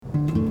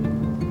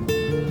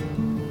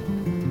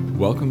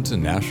Welcome to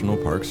National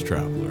Parks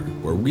Traveler,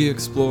 where we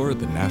explore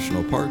the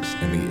national parks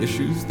and the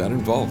issues that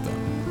involve them.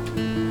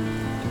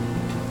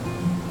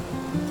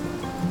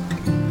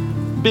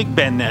 Big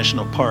Bend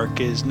National Park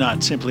is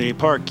not simply a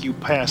park you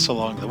pass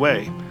along the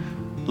way.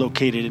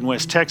 Located in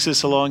West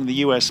Texas along the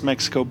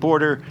U.S.-Mexico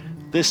border,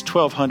 this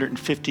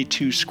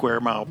 1,252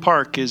 square mile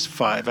park is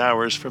 5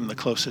 hours from the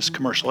closest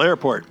commercial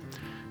airport.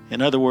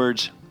 In other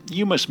words,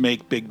 you must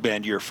make Big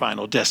Bend your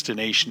final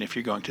destination if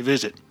you're going to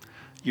visit.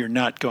 You're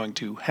not going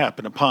to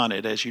happen upon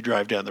it as you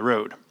drive down the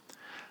road.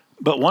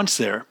 But once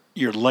there,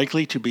 you're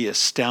likely to be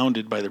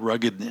astounded by the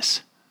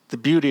ruggedness, the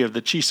beauty of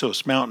the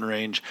Chisos mountain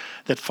range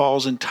that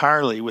falls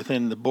entirely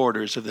within the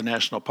borders of the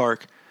national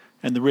park,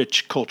 and the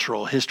rich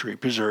cultural history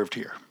preserved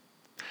here.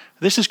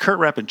 This is Kurt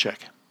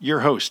Rapinchek,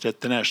 your host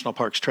at the National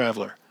Parks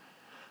Traveler.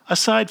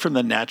 Aside from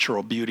the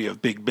natural beauty of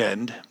Big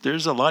Bend,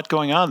 there's a lot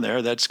going on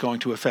there that's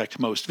going to affect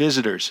most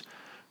visitors.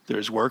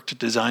 There's work to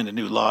design a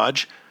new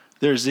lodge.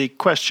 There's the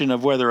question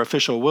of whether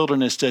official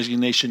wilderness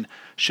designation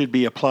should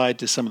be applied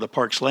to some of the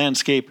park's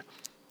landscape,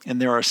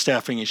 and there are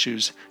staffing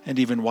issues and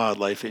even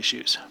wildlife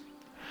issues.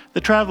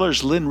 The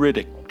Traveler's Lynn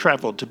Riddick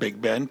traveled to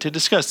Big Bend to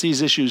discuss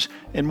these issues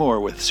and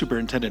more with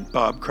Superintendent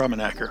Bob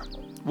Kromenacher.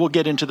 We'll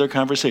get into their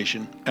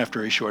conversation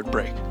after a short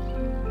break.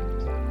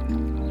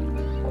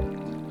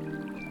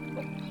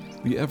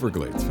 The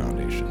Everglades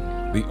Foundation,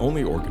 the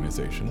only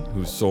organization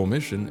whose sole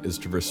mission is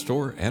to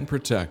restore and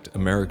protect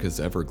America's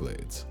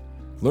Everglades.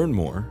 Learn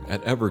more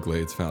at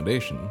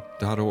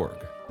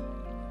evergladesfoundation.org.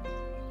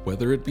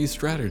 Whether it be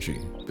strategy,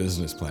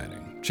 business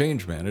planning,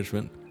 change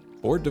management,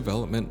 board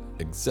development,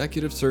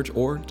 executive search,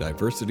 or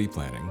diversity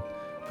planning,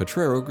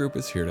 Potrero Group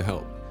is here to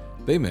help.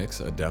 They mix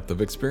a depth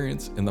of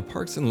experience in the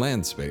parks and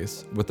land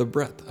space with a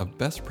breadth of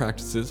best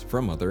practices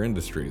from other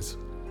industries.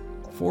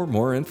 For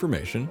more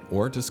information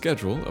or to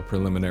schedule a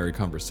preliminary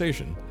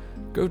conversation,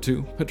 go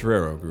to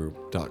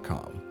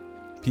potrerogroup.com.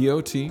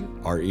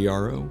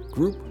 Potrero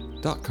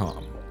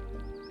group.com.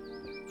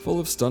 Full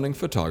of stunning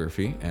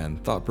photography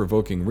and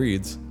thought-provoking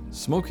reads,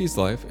 Smoky's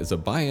Life is a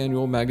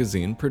biannual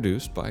magazine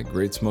produced by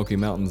Great Smoky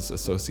Mountains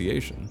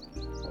Association.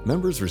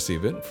 Members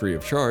receive it free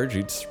of charge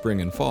each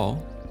spring and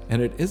fall,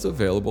 and it is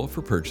available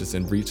for purchase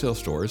in retail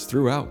stores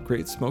throughout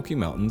Great Smoky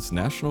Mountains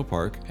National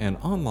Park and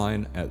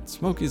online at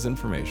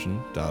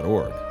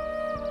smokiesinformation.org.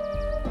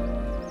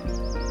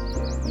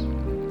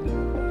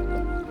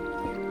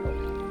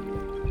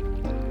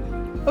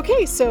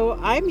 Okay, so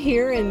I'm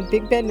here in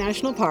Big Bend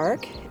National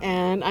Park,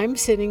 and I'm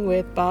sitting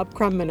with Bob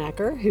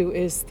Kromenacher, who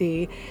is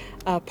the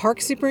park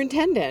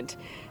superintendent.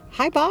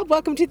 Hi, Bob.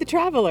 Welcome to The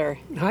Traveler.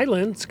 Hi,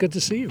 Lynn. It's good to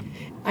see you.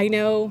 I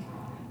know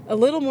a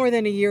little more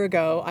than a year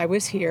ago, I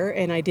was here,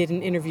 and I did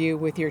an interview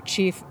with your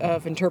chief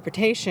of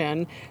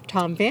interpretation,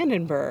 Tom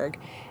Vandenberg,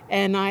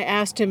 and I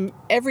asked him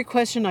every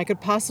question I could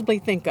possibly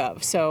think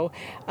of. So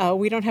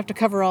we don't have to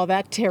cover all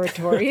that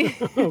territory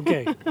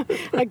Okay.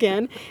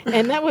 again.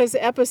 And that was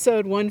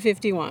episode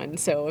 151.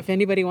 So if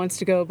anybody wants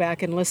to go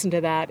back and listen to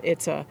that,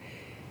 it's a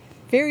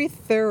very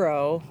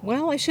thorough,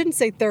 well, I shouldn't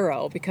say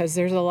thorough because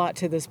there's a lot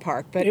to this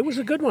park, but It was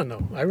a good one,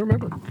 though. I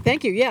remember.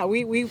 thank you. Yeah,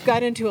 we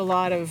got into a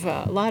lot of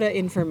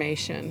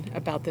information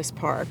about this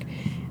park.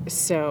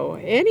 So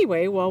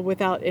anyway, well,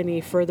 without any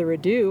further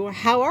ado,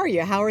 how are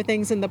you? How are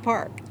things in the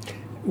park?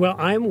 Well,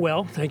 I'm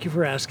well. Thank you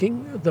for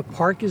asking. The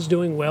park is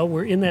doing well.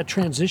 We're in that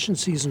transition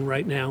season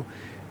right now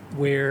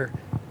where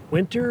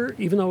winter,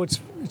 even though it's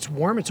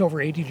warm, it's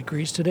over 80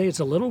 degrees today. It's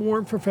a little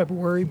warm for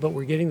February, but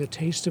we're getting the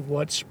taste of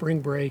what spring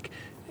break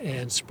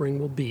and spring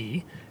will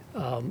be.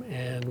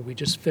 And we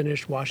just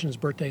finished Washington's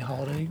birthday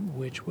holiday,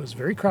 which was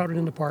very crowded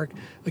in the park.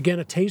 Again,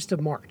 a taste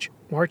of March.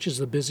 March is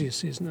the busiest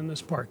season in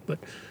this park, but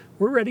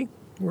we're ready.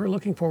 We're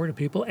looking forward to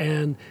people.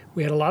 And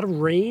we had a lot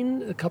of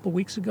rain a couple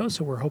weeks ago,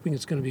 so we're hoping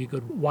it's going to be a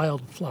good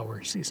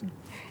wildflower season.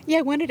 Yeah,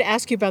 I wanted to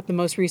ask you about the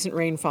most recent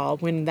rainfall,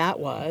 when that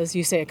was.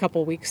 You say a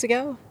couple weeks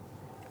ago?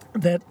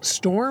 That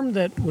storm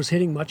that was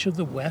hitting much of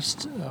the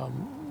west,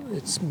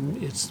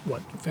 it's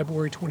what,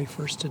 February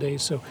 21st today,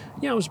 so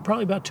yeah, it was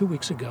probably about 2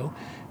 weeks ago.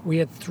 We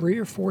had 3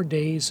 or 4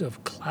 days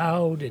of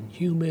cloud and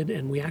humid,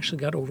 and we actually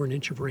got over an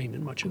inch of rain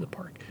in much of the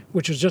park,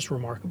 which was just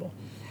remarkable.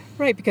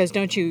 Right, because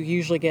don't you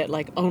usually get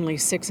like only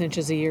 6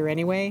 inches a year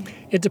anyway?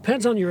 It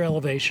depends on your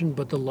elevation,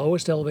 but the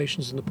lowest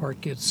elevations in the park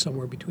get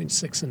somewhere between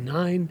 6 and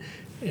 9,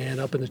 and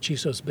up in the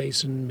Chisos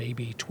Basin,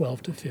 maybe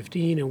 12 to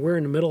 15, and we're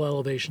in the middle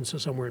elevation, so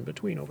somewhere in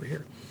between over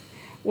here.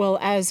 Well,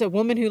 as a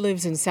woman who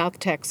lives in South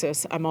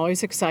Texas, I'm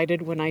always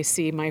excited when I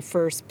see my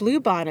first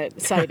bluebonnet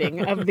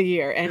sighting of the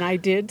year. And I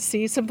did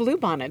see some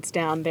bluebonnets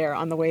down there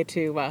on the way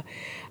to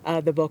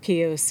the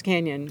Boquillos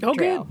Canyon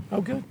Trail.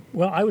 Oh, good.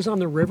 Well, I was on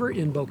the river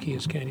in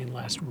Boquillos Canyon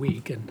last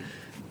week, and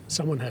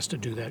someone has to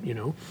do that, you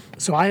know.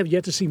 So I have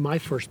yet to see my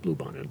first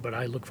bluebonnet, but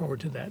I look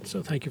forward to that.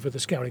 So thank you for the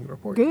scouting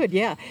report. Good,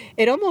 yeah.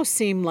 It almost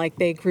seemed like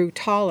they grew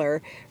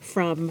taller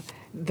from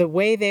the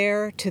way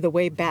there to the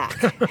way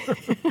back.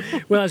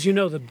 Well, as you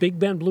know, the Big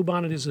Bend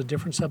bluebonnet is a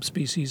different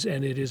subspecies,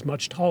 and it is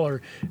much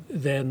taller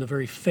than the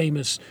very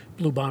famous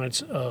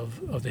bluebonnets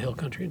of the hill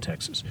country in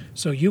Texas.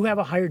 So you have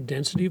a higher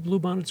density of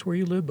bluebonnets where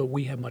you live, but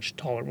we have much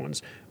taller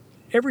ones.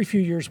 every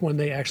few years when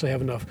they actually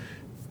have enough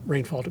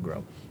rainfall to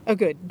grow. Oh,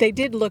 good. They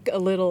did look a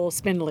little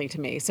spindly to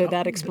me, so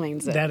that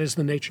explains it. That is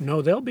the nature.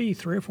 No, they'll be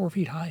 3 or 4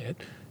 feet high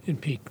in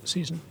peak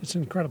season. It's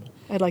incredible.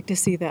 I'd like to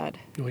see that.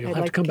 Well, you'll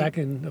have to come back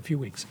in a few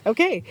weeks.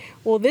 Okay.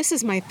 Well, this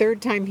is my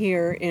third time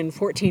here in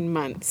 14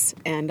 months,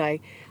 and I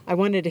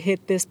wanted to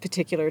hit this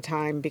particular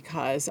time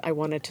because I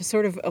wanted to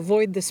sort of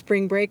avoid the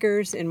spring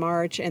breakers in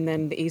March and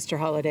then the Easter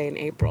holiday in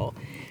April.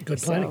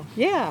 Good planning.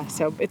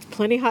 So it's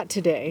plenty hot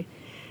today.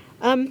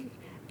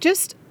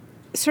 Just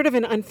sort of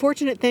an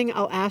unfortunate thing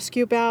I'll ask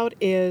you about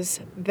is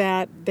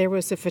that there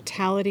was a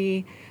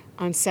fatality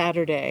on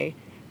Saturday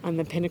on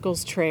the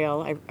Pinnacles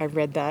Trail. I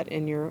read that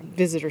in your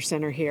visitor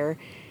center here.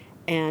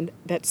 And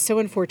that's so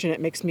unfortunate.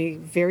 It makes me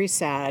very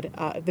sad.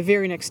 The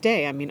very next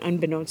day, I mean,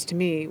 unbeknownst to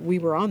me, we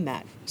were on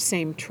that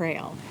same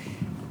trail.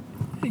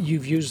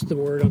 You've used the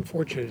word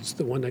unfortunate. It's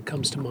the one that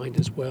comes to mind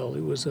as well.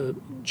 It was a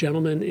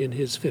gentleman in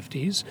his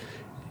 50s,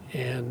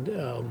 and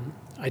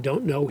I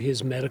don't know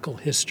his medical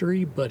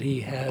history, but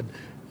he had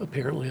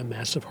apparently a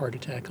massive heart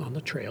attack on the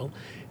trail.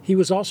 He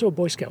was also a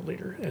Boy Scout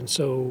leader, and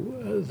so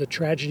the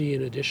tragedy,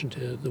 in addition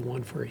to the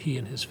one for he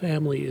and his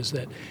family, is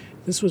that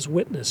this was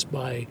witnessed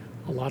by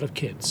a lot of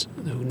kids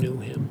who knew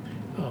him.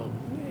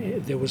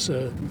 There was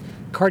a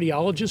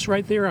cardiologist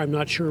right there. I'm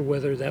not sure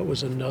whether that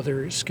was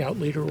another scout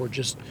leader or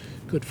just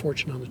good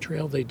fortune on the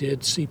trail. They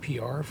did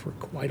CPR for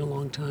quite a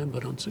long time,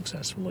 but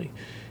unsuccessfully.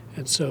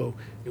 And so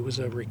it was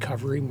a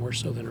recovery more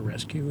so than a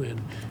rescue,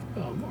 and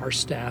our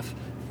staff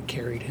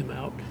carried him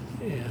out.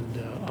 And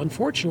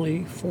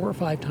unfortunately, 4 or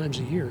 5 times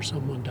a year,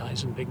 someone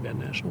dies in Big Bend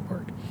National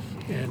Park.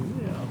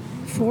 And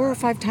 4 or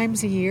 5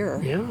 times a year?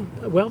 Yeah.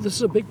 Well, this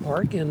is a big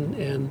park,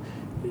 and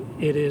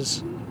it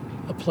is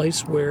a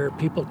place where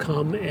people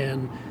come,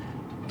 and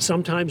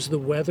sometimes the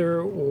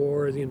weather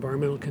or the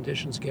environmental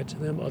conditions get to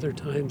them. Other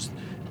times,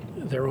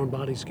 their own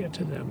bodies get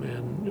to them.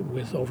 And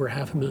with over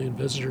 500,000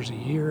 visitors a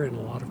year and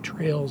a lot of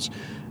trails,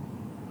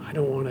 I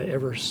don't want to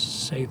ever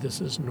say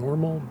this is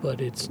normal,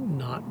 but it's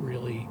not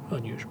really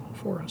unusual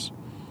for us.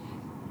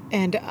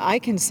 And I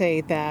can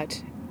say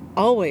that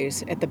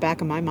always at the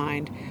back of my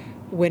mind,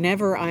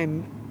 whenever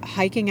I'm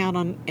hiking out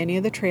on any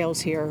of the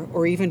trails here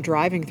or even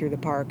driving through the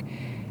park,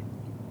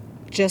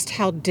 just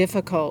how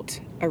difficult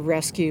a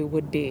rescue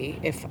would be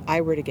if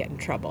I were to get in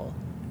trouble.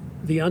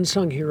 The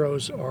unsung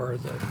heroes are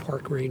the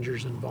park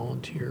rangers and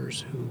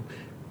volunteers who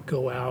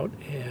go out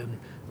and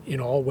in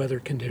all weather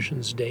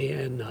conditions, day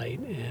and night,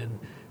 and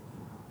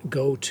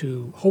go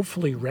to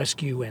hopefully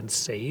rescue and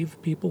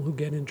save people who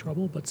get in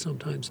trouble, but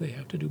sometimes they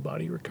have to do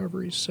body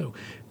recoveries. So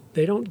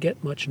they don't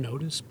get much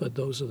notice, but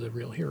those are the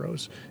real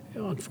heroes.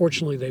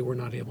 Unfortunately, they were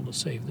not able to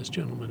save this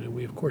gentleman, and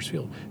we, of course,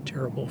 feel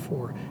terrible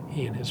for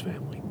he and his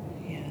family.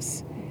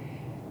 Yes.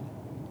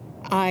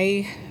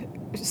 I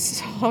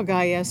saw a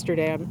guy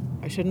yesterday,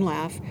 I shouldn't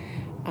laugh,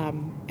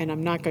 and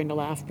I'm not going to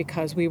laugh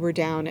because we were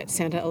down at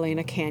Santa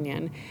Elena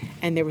Canyon,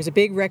 and there was a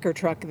big wrecker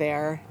truck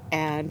there,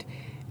 and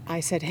I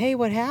said, "Hey,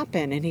 what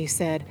happened?" And he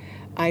said,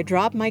 "I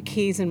dropped my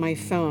keys and my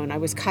phone. I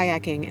was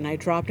kayaking, and I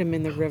dropped them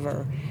in the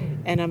river."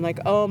 And I'm like,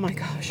 oh my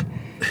gosh.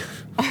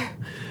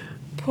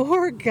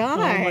 Poor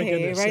guy, oh my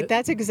goodness. Right?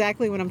 That's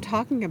exactly what I'm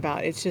talking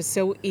about. It's just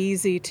so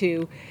easy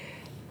to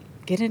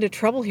get into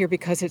trouble here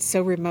because it's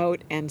so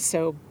remote and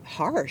so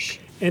harsh.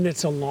 And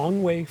it's a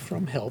long way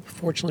from help.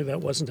 Fortunately,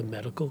 that wasn't a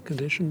medical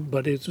condition,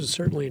 but it was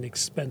certainly an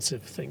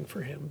expensive thing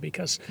for him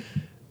because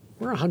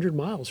we're 100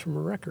 miles from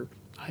a wrecker.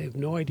 I have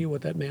no idea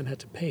what that man had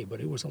to pay,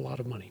 but it was a lot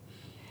of money.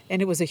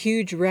 And it was a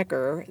huge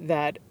wrecker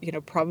that,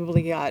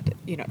 probably got,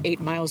 8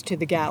 miles to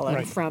the gallon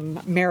right.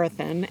 from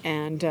Marathon,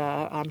 and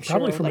I'm sure...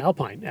 Probably from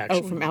Alpine, actually.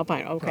 Oh, from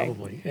Alpine, okay.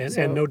 Probably.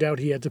 And no doubt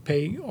he had to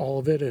pay all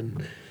of it,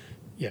 and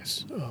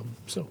yes.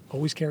 So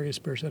always carry a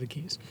spare set of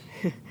keys.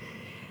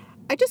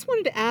 I just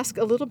wanted to ask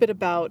a little bit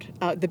about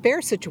the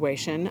bear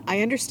situation.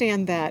 I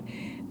understand that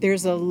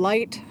there's a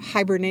light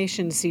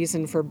hibernation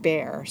season for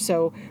bear.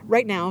 So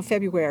right now,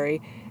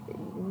 February,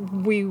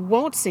 we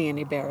won't see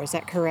any bear. Is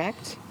that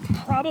correct?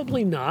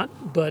 Probably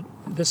not, but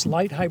this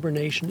light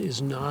hibernation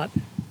is not,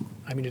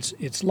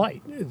 it's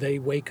light. They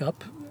wake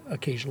up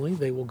occasionally.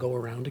 They will go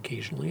around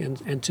occasionally.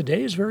 And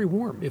today is very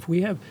warm. If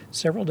we have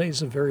several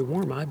days of very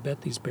warm, I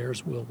bet these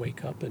bears will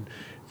wake up and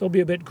they'll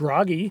be a bit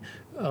groggy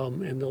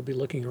and they'll be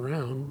looking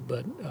around.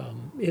 But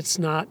it's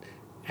not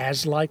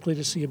as likely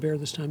to see a bear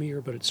this time of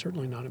year, but it's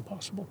certainly not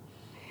impossible.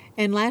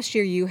 And last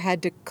year you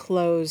had to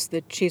close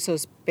the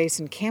Chisos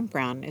Basin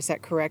Campground. Is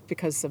that correct?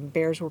 Because some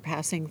bears were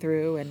passing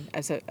through and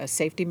as a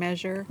safety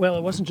measure? Well,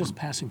 it wasn't just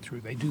passing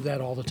through. They do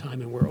that all the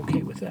time, and we're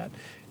okay with that.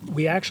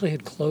 We actually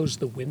had closed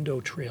the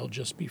window trail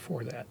just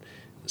before that.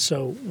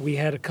 So we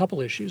had a couple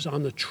issues.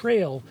 On the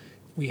trail,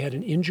 we had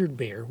an injured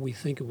bear. We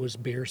think it was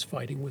bears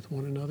fighting with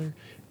one another.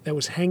 That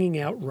was hanging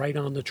out right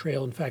on the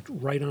trail, in fact,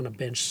 right on a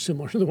bench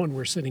similar to the one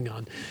we're sitting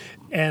on.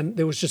 And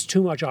there was just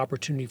too much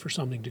opportunity for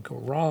something to go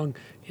wrong.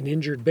 An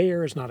injured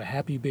bear is not a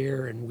happy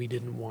bear, and we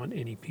didn't want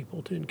any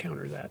people to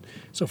encounter that.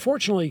 So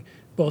fortunately,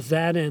 both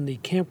that and the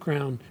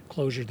campground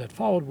closure that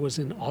followed was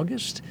in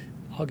August.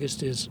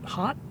 August is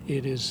hot.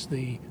 It is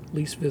the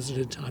least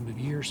visited time of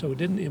year, so it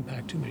didn't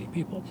impact too many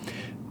people.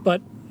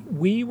 But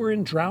we were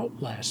in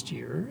drought last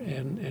year,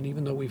 and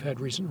even though we've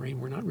had recent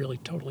rain, we're not really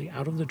totally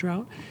out of the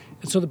drought.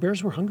 And so the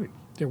bears were hungry.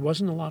 There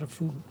wasn't a lot of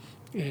food.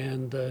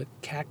 And the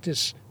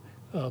cactus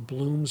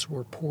blooms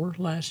were poor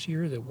last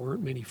year. There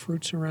weren't many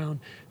fruits around.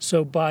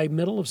 So by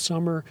middle of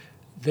summer,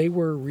 they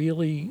were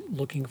really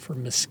looking for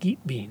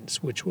mesquite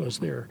beans, which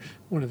was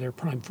one of their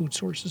prime food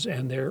sources,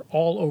 and they're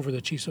all over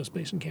the Chisos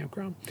Basin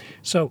campground.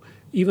 So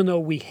even though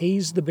we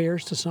hazed the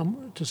bears to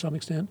some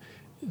extent,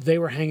 they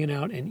were hanging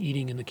out and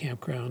eating in the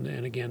campground,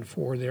 and again,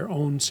 for their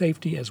own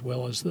safety as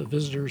well as the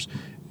visitors,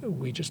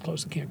 we just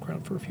closed the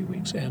campground for a few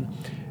weeks. And,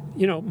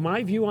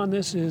 my view on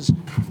this is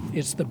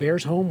it's the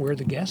bears' home, we're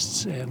the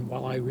guests, and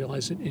while I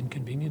realize it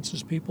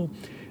inconveniences people,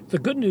 the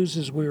good news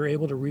is we were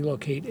able to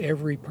relocate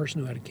every person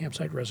who had a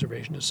campsite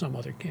reservation to some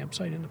other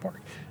campsite in the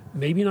park.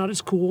 Maybe not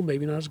as cool,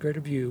 maybe not as great a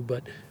view,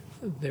 but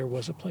there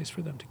was a place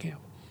for them to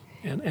camp.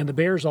 And the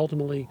bears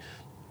ultimately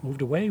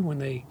moved away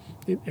when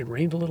it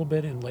rained a little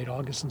bit in late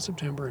August and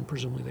September, and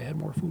presumably they had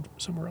more food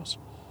somewhere else.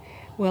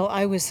 Well,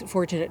 I was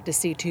fortunate to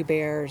see 2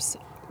 bears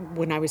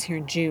when I was here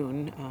in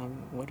June.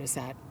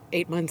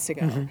 8 months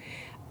ago. Mm-hmm.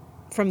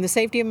 From the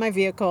safety of my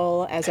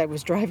vehicle as I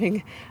was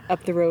driving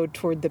up the road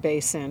toward the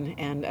basin,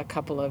 and a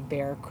couple of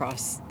bear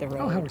crossed the road.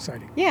 Oh, how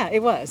exciting. Yeah,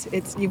 it was.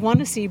 You want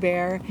to see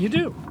bear. You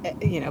do.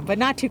 But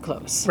not too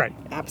close. Right.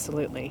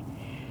 Absolutely.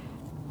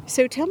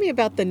 So tell me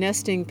about the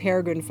nesting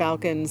peregrine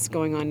falcons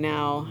going on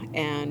now,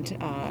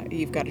 and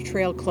you've got a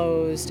trail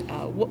closed.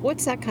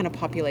 What's that kind of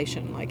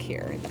population like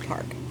here in the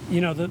park?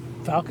 The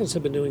falcons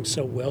have been doing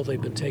so well,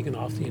 they've been taken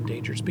off the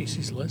endangered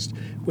species list,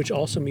 which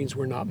also means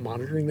we're not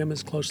monitoring them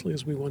as closely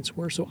as we once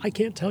were. So I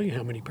can't tell you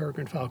how many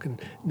peregrine falcon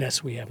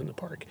nests we have in the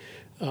park.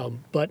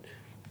 But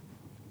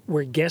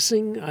we're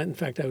guessing, in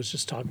fact, I was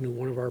just talking to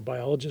one of our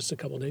biologists a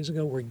couple of days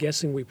ago, we're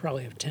guessing we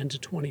probably have 10 to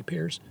 20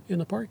 pairs in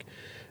the park.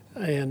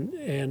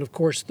 And of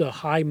course, the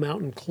high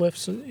mountain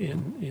cliffs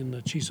in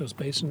the Chisos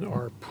Basin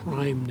are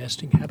prime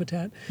nesting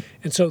habitat.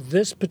 And so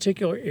this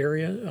particular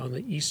area on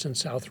the east and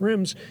south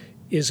rims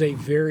is a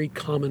very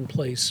common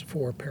place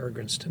for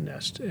peregrines to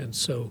nest. And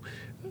so,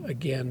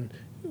 again,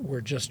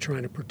 we're just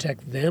trying to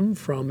protect them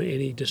from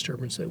any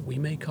disturbance that we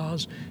may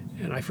cause.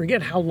 And I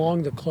forget how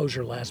long the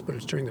closure lasts, but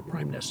it's during the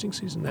prime nesting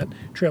season. That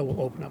trail will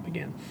open up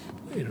again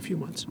in a few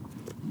months.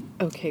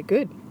 Okay,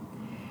 good.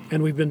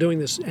 And we've been doing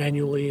this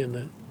annually, and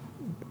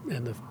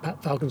the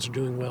falcons are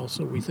doing well,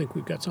 so we think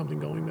we've got something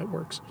going that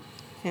works.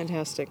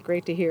 Fantastic.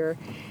 Great to hear.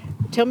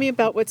 Tell me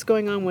about what's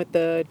going on with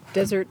the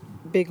desert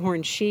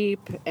bighorn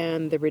sheep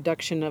and the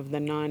reduction of the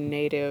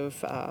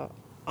non-native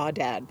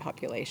aoudad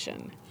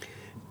population.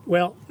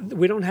 Well,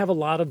 we don't have a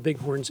lot of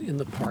bighorns in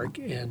the park,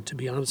 and to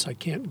be honest, I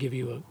can't give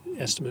you an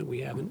estimate.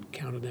 We haven't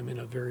counted them in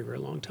a very, very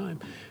long time.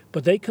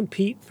 But they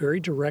compete very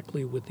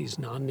directly with these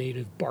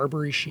non-native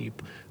Barbary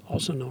sheep,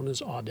 also known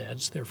as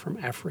aoudads. They're from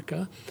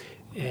Africa,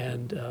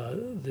 and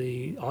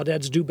the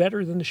aoudads do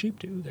better than the sheep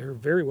do. They're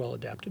very well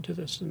adapted to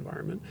this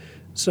environment.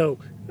 So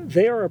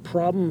they are a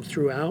problem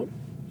throughout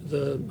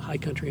the high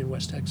country in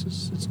West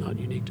Texas. It's not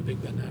unique to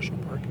Big Bend National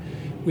Park.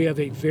 We have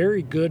a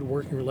very good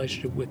working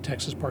relationship with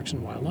Texas Parks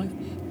and Wildlife,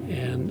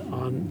 and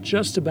on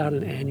just about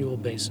an annual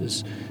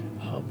basis,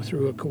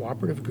 through a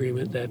cooperative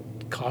agreement that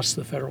costs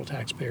the federal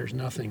taxpayers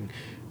nothing,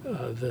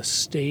 the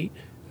state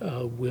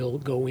will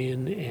go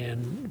in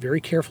and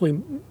very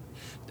carefully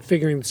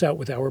figuring this out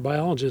with our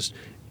biologists,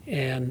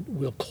 and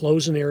we'll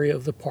close an area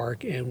of the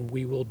park and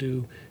we will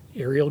do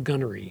aerial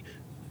gunnery.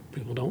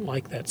 People don't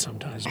like that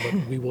sometimes, but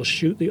we will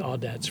shoot the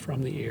aoudads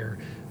from the air.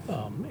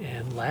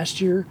 And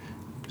last year,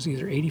 it was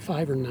either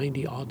 85 or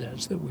 90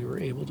 aoudads that we were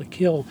able to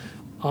kill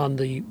on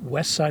the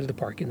west side of the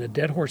park in the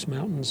Dead Horse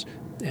Mountains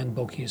and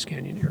Boquillas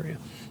Canyon area.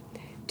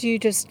 Do you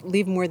just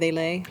leave them where they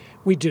lay?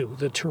 We do.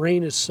 The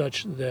terrain is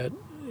such that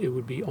it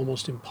would be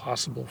almost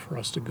impossible for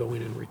us to go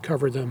in and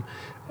recover them,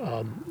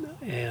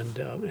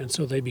 and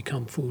so they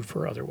become food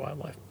for other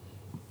wildlife.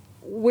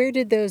 Where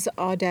did those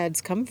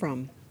aoudads come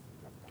from?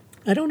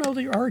 I don't know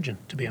the origin,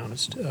 to be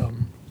honest.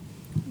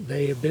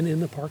 They have been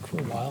in the park for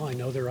a while. I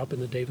know they're up in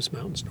the Davis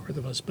Mountains north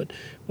of us, but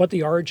what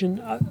the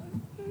origin,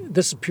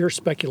 this is pure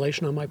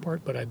speculation on my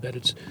part, but I bet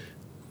it's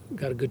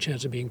got a good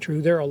chance of being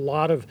true. There are a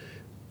lot of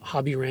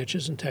hobby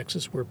ranches in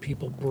Texas where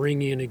people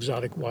bring in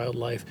exotic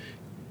wildlife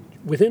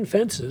within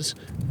fences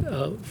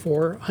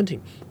for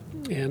hunting,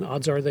 and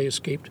odds are they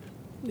escaped.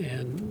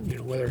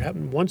 And whether it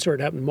happened once or it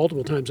happened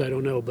multiple times, I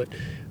don't know, but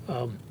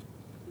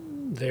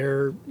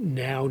they're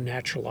now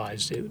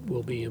naturalized. It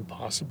will be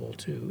impossible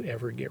to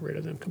ever get rid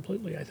of them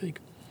completely, I think.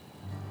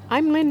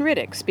 I'm Lynn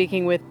Riddick,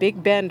 speaking with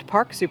Big Bend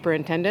Park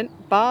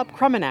Superintendent Bob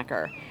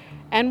Krummenacher,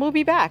 and we'll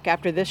be back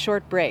after this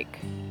short break.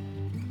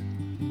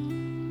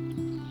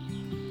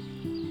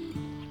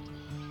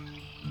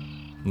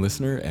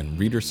 listener, and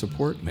reader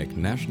support make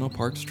National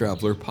Parks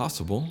Traveler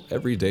possible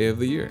every day of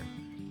the year.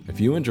 If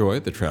you enjoy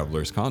the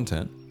Traveler's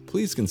content,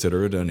 please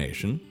consider a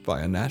donation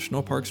via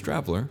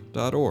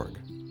nationalparkstraveler.org.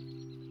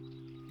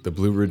 The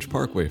Blue Ridge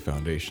Parkway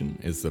Foundation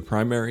is the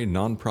primary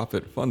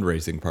nonprofit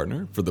fundraising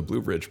partner for the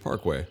Blue Ridge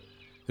Parkway.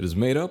 It is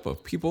made up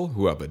of people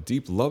who have a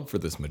deep love for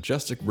this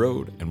majestic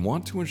road and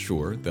want to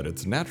ensure that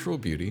its natural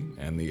beauty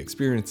and the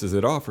experiences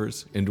it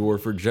offers endure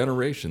for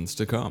generations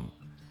to come.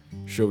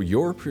 Show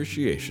your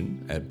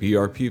appreciation at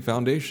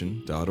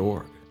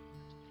brpfoundation.org.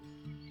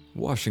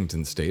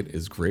 Washington State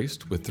is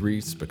graced with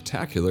 3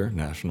 spectacular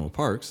national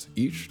parks,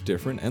 each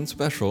different and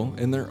special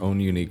in their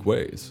own unique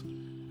ways.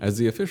 As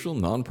the official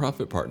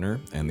nonprofit partner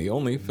and the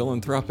only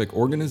philanthropic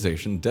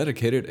organization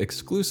dedicated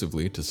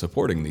exclusively to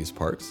supporting these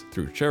parks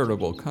through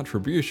charitable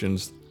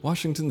contributions,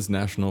 Washington's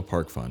National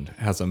Park Fund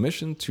has a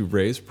mission to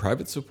raise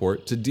private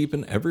support to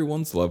deepen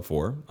everyone's love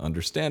for,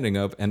 understanding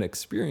of, and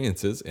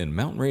experiences in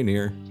Mount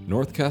Rainier,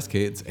 North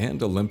Cascades,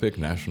 and Olympic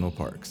National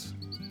Parks.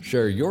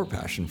 Share your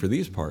passion for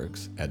these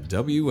parks at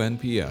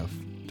WNPF.org.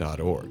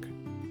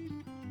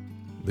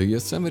 The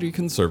Yosemite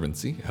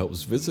Conservancy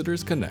helps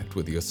visitors connect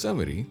with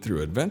Yosemite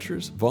through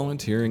adventures,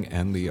 volunteering,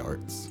 and the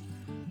arts.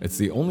 It's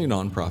the only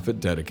nonprofit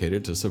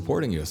dedicated to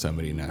supporting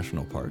Yosemite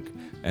National Park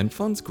and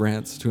funds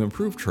grants to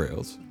improve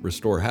trails,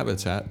 restore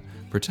habitat,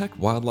 protect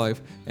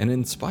wildlife, and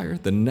inspire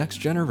the next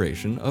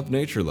generation of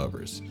nature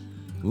lovers.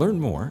 Learn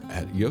more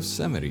at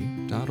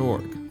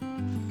yosemite.org.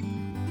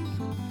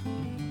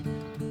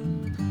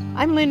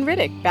 I'm Lynn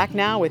Riddick, back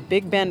now with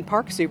Big Bend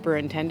Park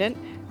Superintendent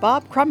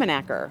Bob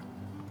Krummenacker.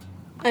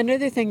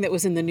 Another thing that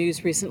was in the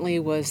news recently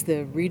was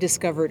the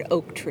rediscovered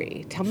oak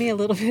tree. Tell me a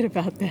little bit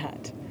about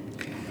that.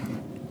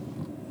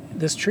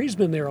 This tree's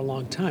been there a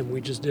long time.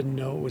 We just didn't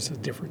know it was a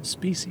different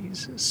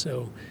species.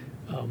 So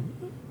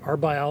our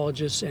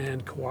biologists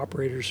and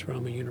cooperators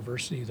from a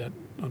university that,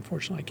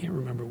 unfortunately, I can't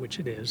remember which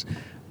it is,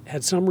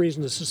 had some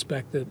reason to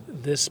suspect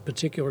that this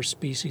particular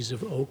species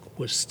of oak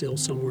was still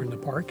somewhere in the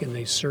park, and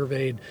they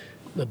surveyed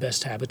the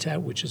best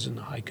habitat, which is in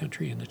the high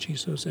country in the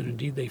Chisos, and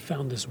indeed they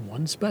found this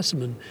one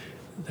specimen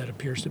that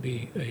appears to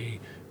be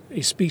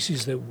a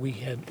species that we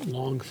had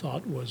long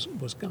thought was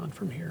gone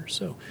from here.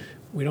 So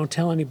we don't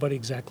tell anybody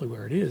exactly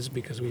where it is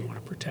because we want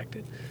to protect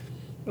it.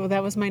 Well,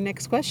 that was my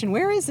next question.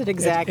 Where is it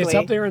exactly? It's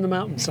up there in the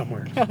mountains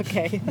somewhere.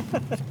 Okay.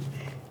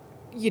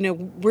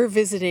 We're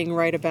visiting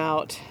right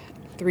about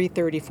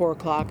 3:30, 4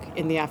 o'clock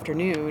in the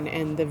afternoon,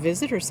 and the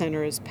visitor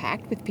center is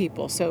packed with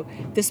people. So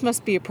this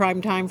must be a prime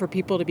time for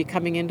people to be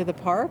coming into the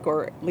park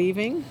or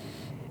leaving.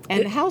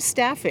 And how's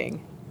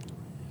staffing?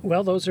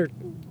 Well, those are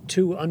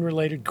 2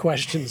 unrelated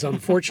questions.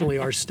 Unfortunately,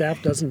 our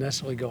staff doesn't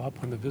necessarily go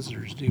up when the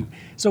visitors do.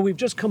 So we've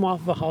just come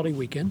off of a holiday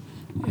weekend,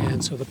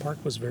 and so the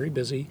park was very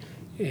busy.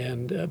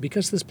 And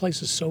because this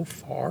place is so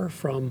far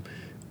from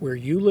where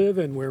you live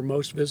and where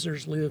most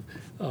visitors live,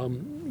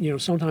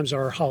 sometimes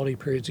our holiday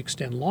periods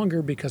extend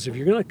longer because if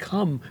you're going to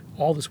come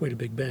all this way to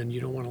Big Bend,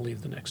 you don't want to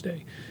leave the next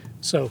day.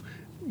 So,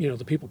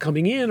 the people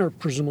coming in are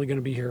presumably going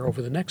to be here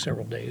over the next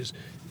several days.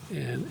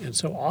 And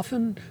so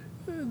often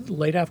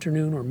late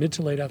afternoon or mid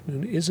to late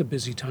afternoon is a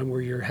busy time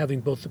where you're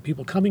having both the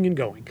people coming and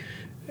going.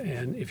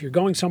 And if you're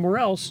going somewhere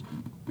else,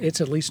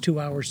 it's at least 2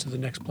 hours to the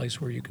next place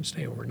where you can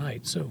stay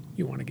overnight. So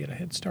you want to get a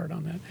head start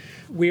on that.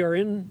 We are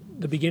in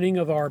the beginning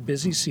of our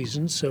busy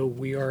season, so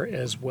we are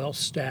as well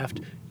staffed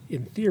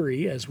in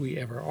theory as we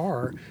ever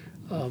are.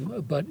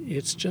 But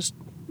it's just,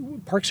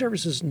 Park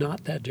Service is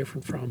not that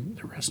different from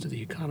the rest of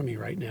the economy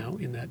right now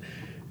in that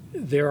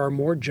there are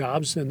more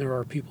jobs than there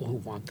are people who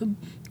want them.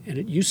 And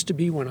it used to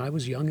be when I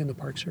was young in the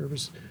Park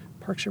Service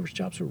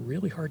jobs were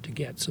really hard to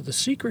get. So the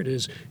secret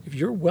is if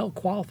you're well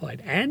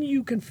qualified and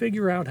you can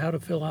figure out how to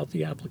fill out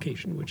the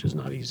application, which is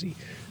not easy,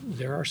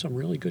 there are some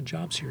really good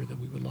jobs here that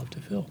we would love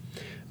to fill.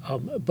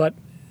 But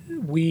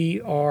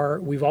we've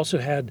also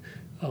had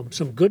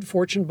some good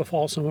fortune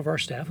befall some of our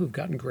staff who've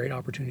gotten great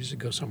opportunities to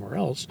go somewhere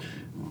else.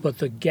 But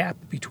the gap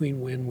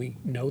between when we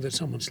know that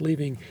someone's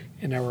leaving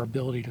and our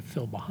ability to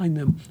fill behind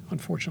them,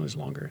 unfortunately, is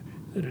longer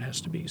than it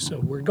has to be. So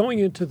we're going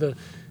into the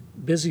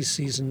busy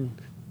season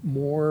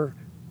more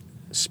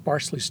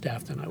sparsely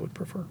staffed than I would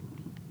prefer.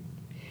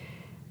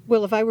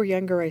 Well, if I were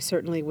younger, I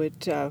certainly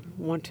would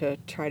want to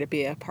try to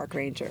be a park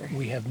ranger.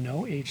 We have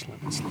no age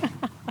limits.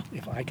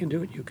 If I can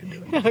do it, you can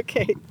do it.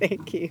 Okay,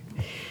 thank you.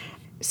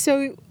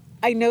 So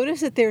I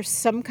noticed that there's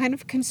some kind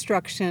of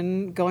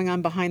construction going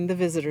on behind the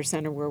visitor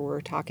center where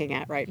we're talking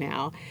at right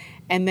now.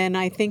 And then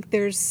I think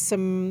there's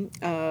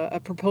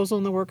a proposal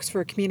in the works for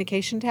a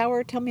communication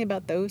tower. Tell me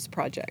about those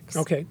projects.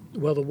 Okay.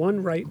 Well, the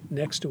one right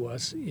next to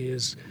us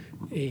is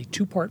a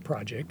 2-part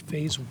project.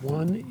 Phase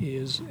 1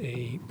 is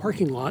a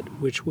parking lot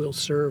which will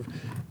serve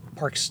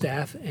park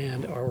staff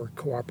and our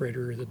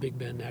cooperator, the Big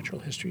Bend Natural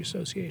History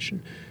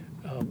Association.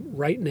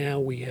 Right now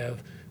we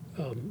have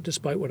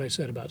despite what I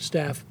said about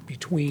staff,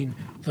 between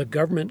the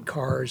government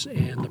cars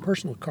and the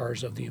personal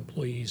cars of the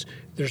employees,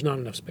 there's not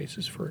enough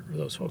spaces for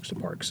those folks to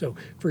park. So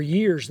for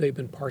years, they've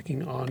been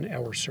parking on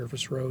our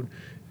service road,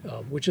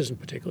 which isn't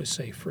particularly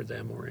safe for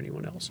them or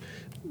anyone else.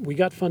 We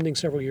got funding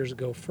several years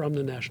ago from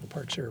the National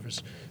Park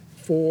Service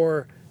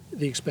for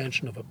the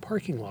expansion of a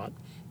parking lot.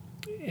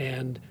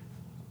 And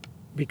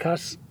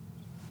because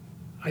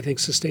I think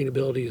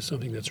sustainability is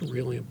something that's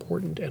really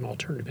important and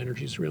alternative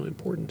energy is really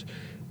important,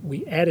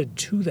 we added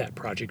to that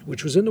project,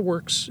 which was in the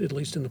works, at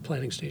least in the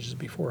planning stages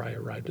before I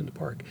arrived in the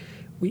park.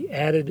 We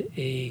added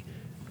a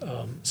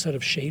set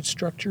of shade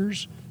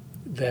structures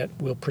that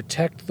will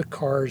protect the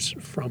cars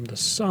from the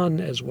sun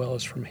as well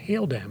as from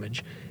hail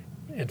damage.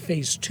 And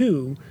phase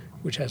 2,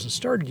 which hasn't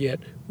started yet,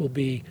 will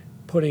be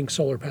putting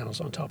solar panels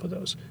on top of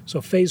those.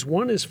 So phase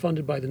 1 is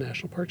funded by the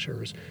National Park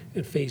Service,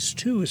 and phase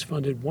 2 is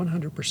funded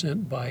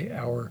 100% by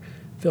our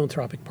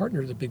philanthropic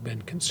partner, the Big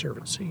Bend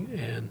Conservancy.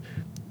 And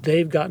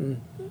they've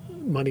gotten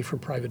money from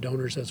private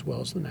donors as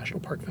well as the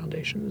National Park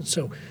Foundation. And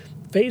so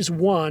phase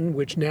 1,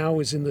 which now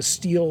is in the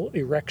steel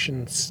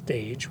erection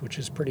stage, which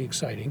is pretty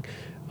exciting,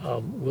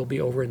 will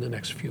be over in the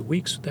next few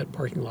weeks. That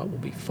parking lot will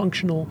be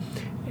functional,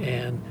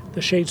 and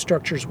the shade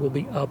structures will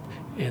be up,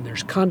 and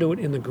there's conduit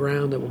in the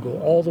ground that will go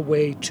all the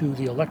way to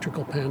the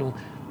electrical panel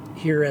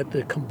here at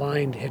the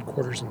combined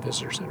headquarters and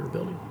visitor center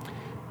building.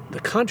 The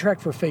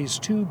contract for phase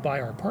 2 by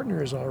our partner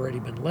has already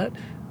been let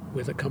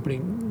with a company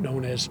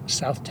known as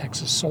South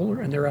Texas Solar,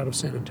 and they're out of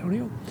San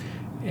Antonio.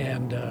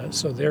 And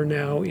so they're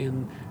now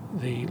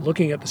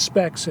looking at the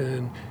specs,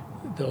 and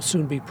they'll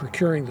soon be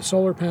procuring the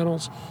solar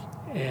panels,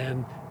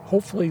 and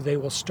hopefully they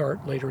will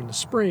start later in the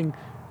spring.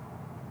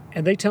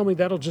 And they tell me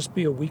that'll just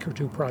be a week or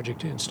two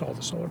project to install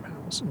the solar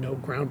panels. No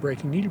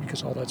groundbreaking needed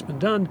because all that's been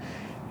done.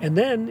 And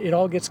then it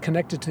all gets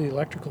connected to the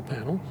electrical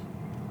panel.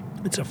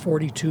 It's a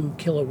 42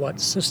 kilowatt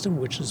system,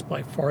 which is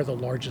by far the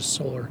largest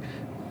solar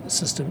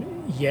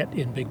system yet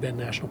in Big Bend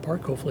National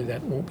Park. Hopefully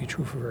that won't be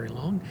true for very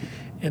long.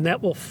 And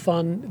that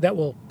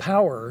will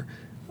power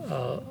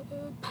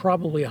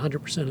probably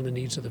 100% of the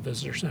needs of the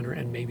visitor center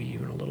and maybe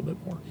even a little bit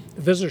more.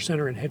 The visitor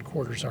center and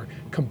headquarters are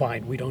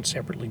combined. We don't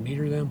separately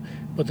meter them,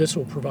 but this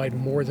will provide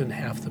more than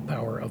half the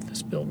power of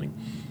this building.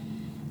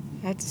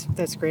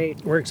 That's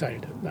great. We're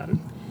excited about it.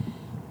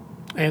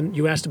 And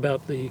you asked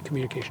about the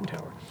communication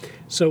tower.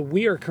 So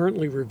we are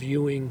currently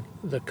reviewing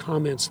the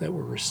comments that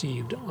were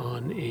received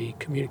on a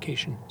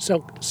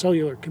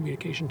cellular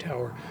communication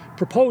tower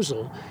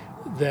proposal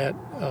that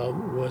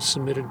was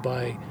submitted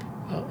by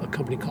a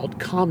company called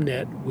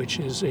ComNet, which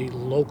is a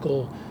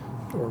local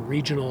or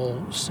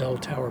regional cell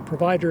tower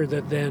provider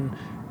that then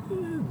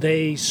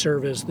they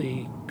serve as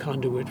the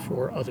conduit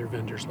for other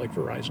vendors like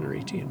Verizon or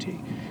AT&T.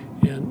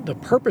 And the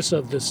purpose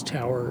of this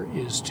tower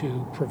is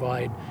to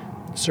provide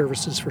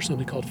services for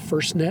something called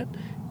FirstNet,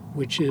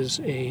 which is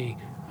a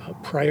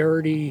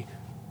priority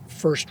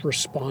first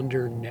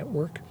responder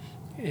network.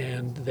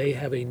 And they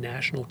have a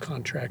national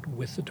contract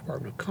with the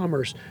Department of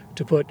Commerce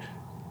to put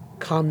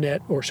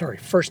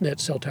FirstNet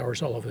cell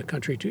towers all over the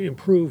country to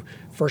improve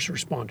first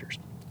responders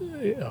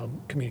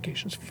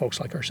communications, folks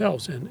like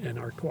ourselves and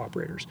our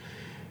cooperators.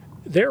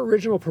 Their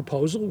original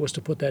proposal was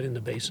to put that in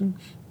the basin,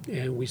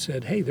 and we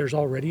said, hey, there's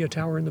already a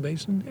tower in the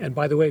basin, and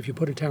by the way, if you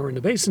put a tower in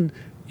the basin,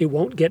 it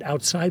won't get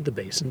outside the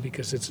basin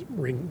because it's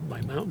ringed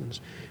by mountains.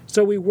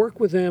 So we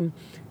work with them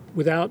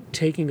without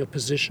taking a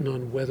position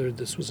on whether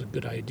this was a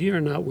good idea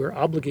or not. We're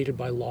obligated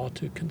by law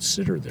to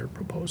consider their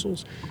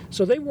proposals.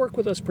 So they work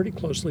with us pretty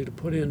closely to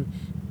put in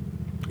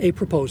a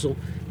proposal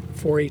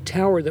for a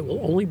tower that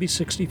will only be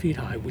 60 feet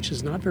high, which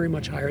is not very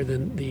much higher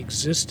than the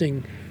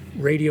existing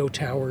radio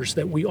towers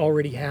that we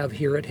already have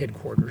here at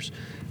headquarters,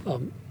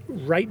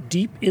 right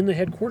deep in the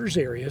headquarters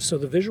area. So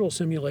the visual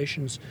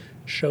simulations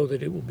show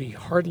that it will be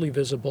hardly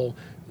visible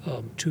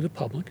to the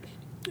public,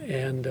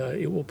 and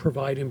it will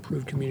provide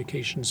improved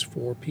communications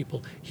for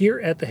people here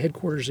at the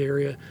headquarters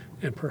area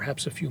and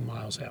perhaps a few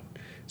miles out.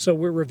 So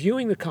we're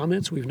reviewing the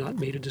comments. We've not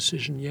made a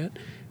decision yet.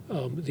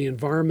 The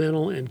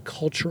environmental and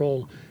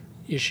cultural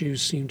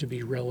issues seem to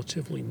be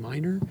relatively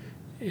minor.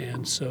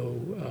 And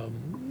so,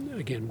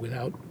 again,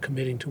 without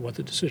committing to what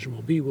the decision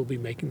will be, we'll be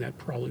making that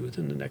probably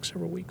within the next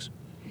several weeks.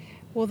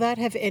 Will that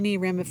have any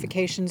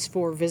ramifications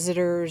for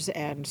visitors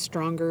and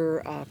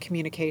stronger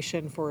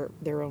communication for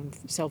their own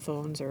cell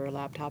phones or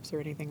laptops or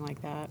anything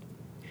like that?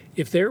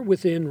 If they're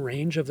within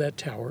range of that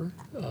tower,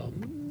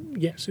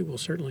 yes, it will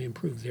certainly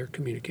improve their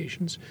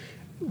communications.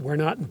 We're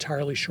not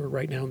entirely sure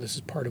right now, and this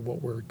is part of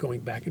what we're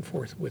going back and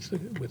forth with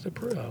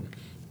the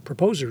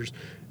proposers.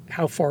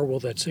 How far will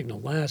that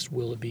signal last?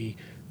 Will it be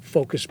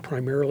focused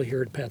primarily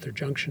here at Panther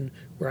Junction,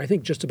 where I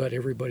think just about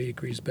everybody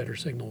agrees better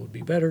signal would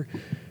be better?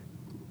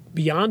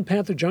 Beyond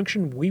Panther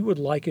Junction, we would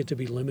like it to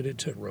be limited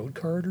to road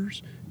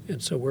corridors,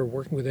 and so we're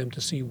working with them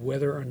to see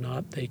whether or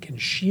not they can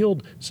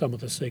shield some of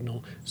the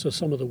signal so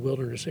some of the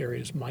wilderness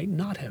areas might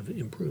not have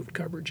improved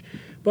coverage.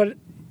 But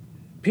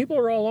people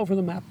are all over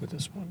the map with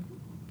this one.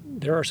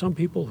 There are some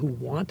people who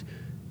want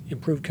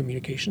improved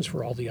communications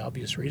for all the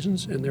obvious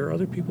reasons, and there are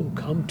other people who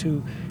come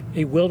to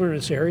a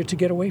wilderness area to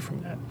get away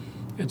from that.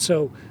 And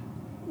so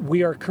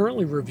we are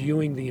currently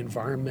reviewing the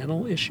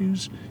environmental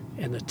issues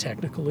and the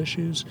technical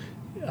issues,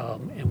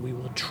 and we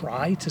will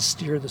try to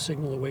steer the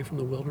signal away from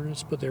the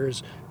wilderness, but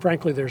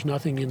frankly, there's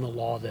nothing in the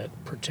law that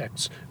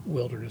protects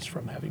wilderness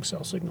from having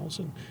cell signals,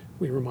 and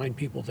we remind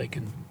people they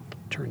can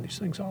turn these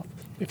things off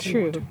if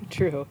they want to.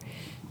 True.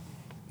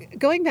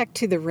 Going back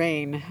to the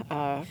rain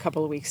a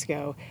couple of weeks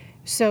ago,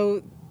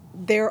 so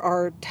there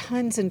are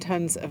tons and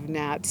tons of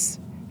gnats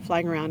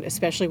flying around,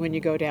 especially when you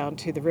go down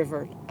to the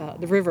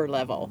river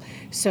level.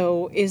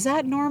 So is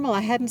that normal?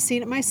 I hadn't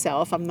seen it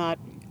myself. I'm not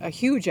a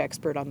huge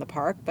expert on the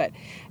park, but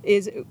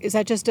is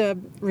that just a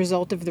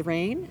result of the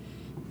rain?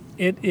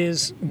 It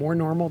is more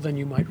normal than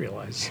you might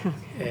realize.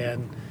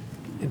 And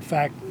in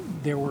fact,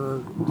 there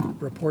were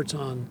reports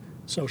on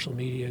social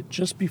media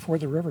just before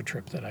the river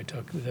trip that I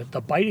took that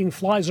the biting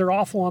flies are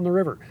awful on the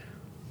river.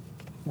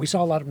 We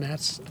saw a lot of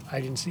gnats. I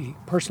didn't see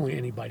personally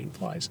any biting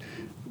flies.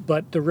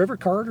 But the river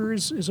corridor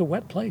is a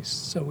wet place,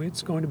 so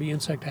it's going to be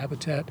insect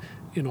habitat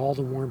in all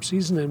the warm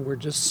season, and we're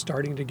just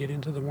starting to get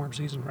into the warm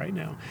season right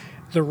now.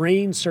 The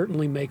rain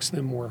certainly makes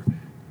them more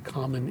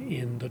common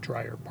in the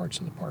drier parts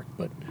of the park,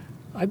 but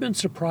I've been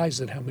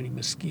surprised at how many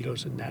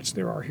mosquitoes and gnats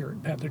there are here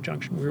at Panther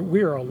Junction.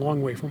 We are a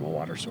long way from a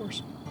water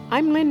source.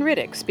 I'm Lynn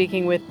Riddick,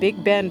 speaking with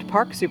Big Bend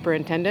Park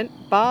Superintendent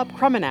Bob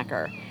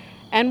Krummenacker,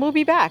 and we'll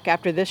be back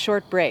after this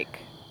short break.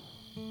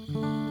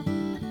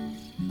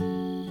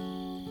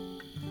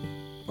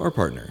 Our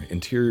partner,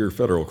 Interior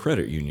Federal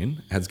Credit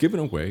Union, has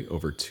given away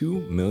over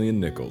 2 million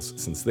nickels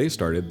since they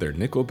started their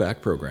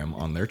nickel-back program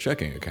on their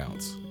checking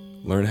accounts.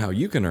 Learn how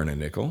you can earn a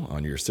nickel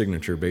on your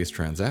signature-based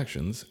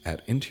transactions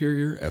at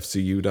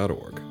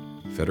interiorfcu.org.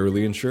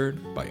 Federally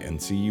insured by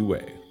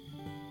NCUA.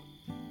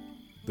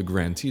 The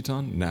Grand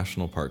Teton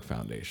National Park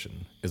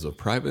Foundation is a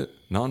private,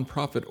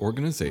 nonprofit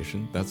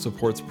organization that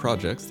supports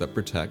projects that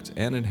protect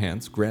and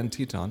enhance Grand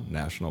Teton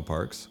National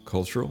Park's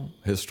cultural,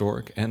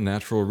 historic, and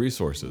natural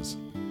resources.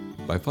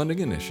 By funding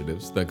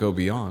initiatives that go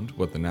beyond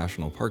what the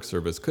National Park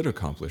Service could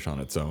accomplish on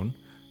its own,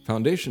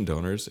 Foundation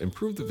donors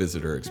improve the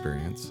visitor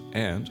experience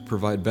and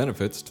provide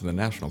benefits to the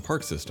National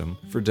Park System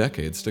for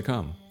decades to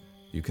come.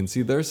 You can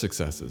see their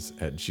successes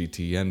at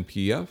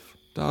gtnpf.org.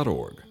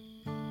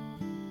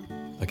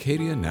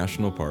 Acadia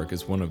National Park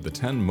is one of the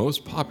 10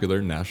 most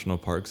popular national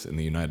parks in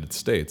the United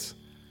States.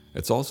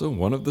 It's also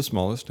one of the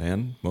smallest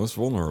and most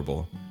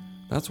vulnerable.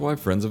 That's why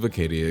Friends of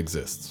Acadia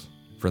exists.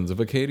 Friends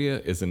of Acadia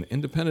is an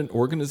independent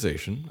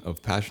organization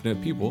of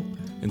passionate people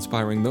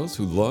inspiring those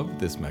who love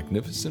this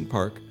magnificent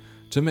park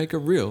to make a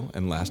real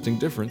and lasting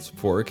difference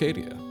for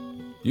Acadia.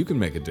 You can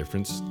make a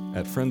difference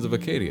at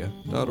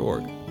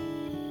friendsofacadia.org.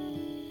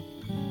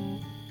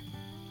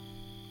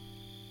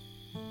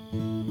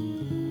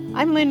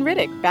 I'm Lynn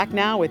Riddick, back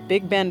now with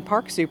Big Bend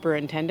Park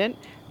Superintendent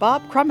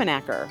Bob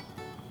Krummenacker.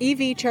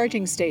 EV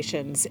charging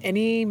stations,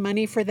 any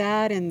money for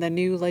that in the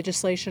new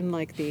legislation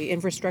like the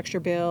infrastructure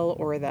bill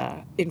or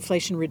the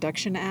Inflation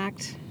Reduction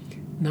Act?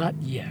 Not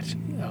yet.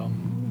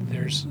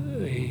 There's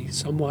a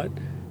somewhat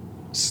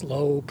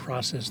slow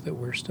process that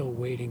we're still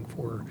waiting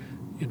for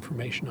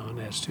information on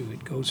as to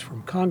it goes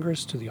from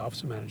Congress to the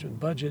Office of Management and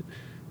Budget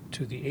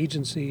to the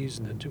agencies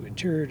and then to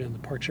Interior and the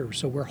Park Service.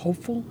 So we're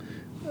hopeful,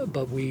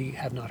 but we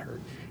have not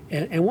heard.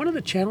 And one of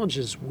the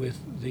challenges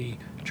with the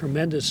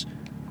tremendous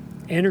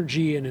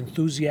energy and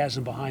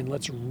enthusiasm behind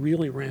let's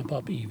really ramp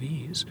up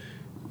EVs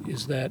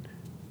is that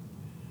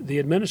the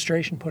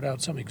administration put out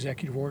some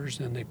executive orders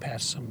and they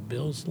passed some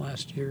bills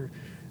last year.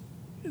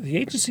 The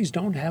agencies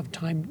don't have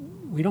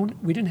time. We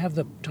didn't have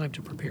the time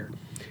to prepare.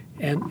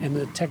 And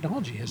the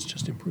technology has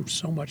just improved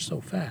so much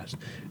so fast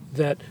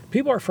that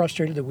people are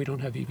frustrated that we don't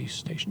have EV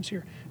stations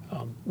here.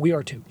 We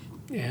are too.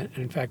 And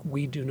in fact,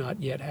 we do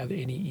not yet have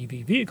any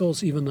EV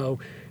vehicles, even though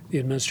the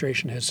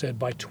administration has said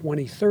by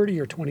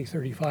 2030 or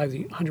 2035,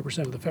 100%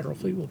 of the federal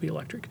fleet will be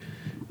electric.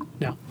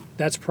 Now,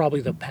 that's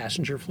probably the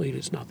passenger fleet.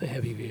 It's not the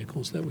heavy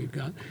vehicles that we've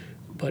got.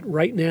 But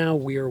right now,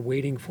 we are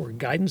waiting for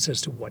guidance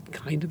as to what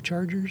kind of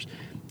chargers.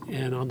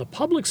 And on the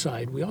public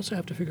side, we also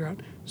have to figure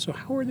out, so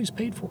how are these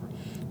paid for?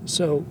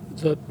 So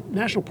the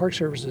National Park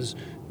Service is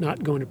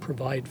not going to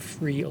provide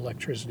free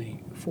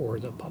electricity for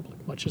the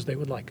public, much as they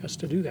would like us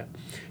to do that.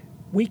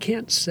 We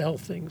can't sell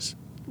things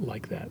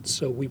like that.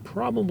 So we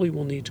probably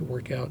will need to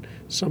work out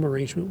some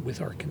arrangement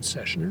with our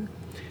concessioner.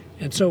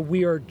 And so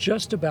we are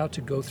just about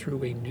to go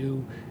through a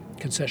new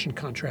concession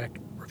contract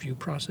review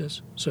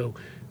process. So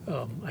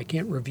I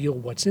can't reveal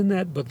what's in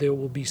that, but there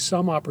will be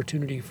some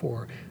opportunity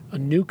for a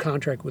new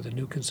contract with a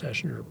new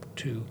concessioner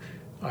to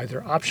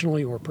either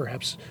optionally or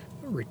perhaps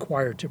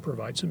required to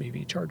provide some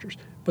EV chargers.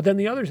 But then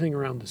the other thing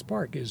around this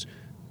park is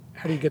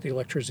how do you get the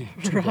electricity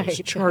to those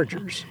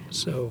chargers?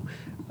 So,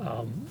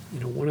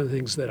 one of the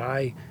things that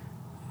I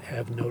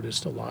have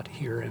noticed a lot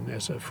here, and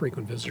as a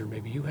frequent visitor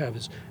maybe you have,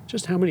 is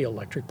just how many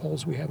electric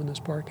poles we have in this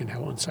park and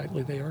how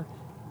unsightly they are.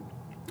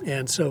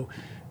 And so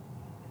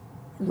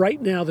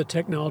right now the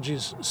technology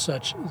is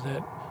such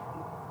that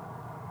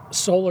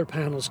solar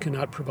panels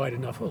cannot provide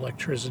enough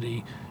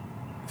electricity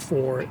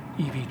for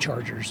EV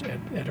chargers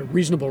at a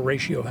reasonable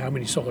ratio of how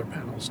many solar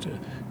panels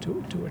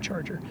to a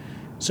charger.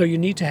 So you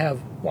need to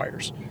have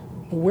wires.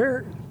 But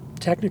we're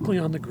technically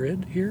on the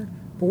grid here,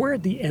 but we're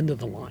at the end of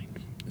the line.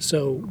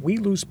 So we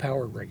lose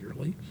power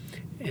regularly,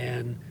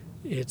 and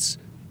it's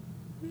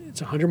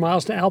 100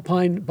 miles to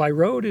Alpine by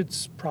road.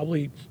 It's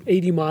probably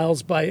 80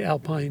 miles by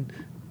Alpine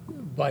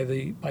by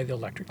the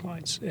electric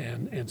lines,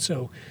 and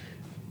so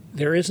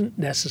there isn't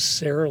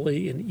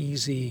necessarily an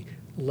easy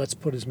let's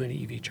put as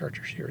many EV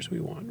chargers here as we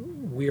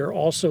want. We are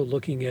also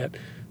looking at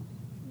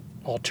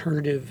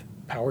alternative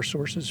power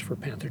sources for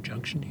Panther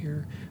Junction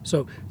here.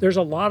 So there's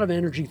a lot of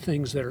energy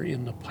things that are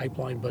in the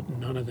pipeline, but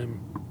none of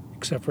them,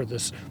 except for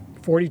this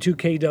 42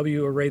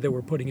 kW array that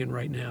we're putting in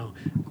right now,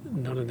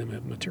 none of them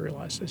have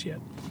materialized as yet.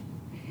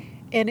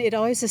 And it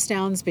always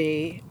astounds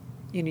me,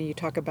 you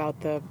talk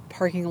about the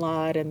parking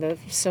lot and the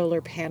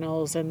solar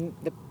panels and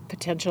the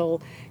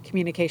potential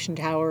communication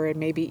tower and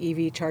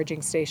maybe EV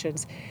charging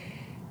stations.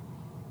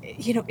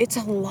 It's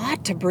a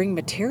lot to bring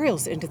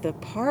materials into the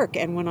park.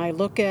 And when I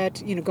look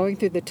at, going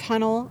through the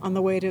tunnel on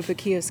the way to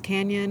Vaquillos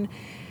Canyon,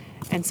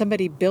 and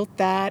somebody built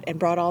that and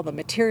brought all the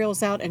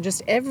materials out and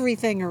just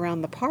everything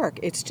around the park,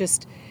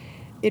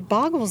 it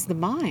boggles the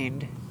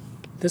mind.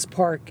 This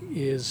park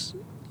is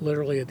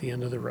literally at the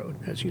end of the road,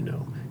 as you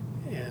know.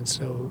 And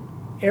so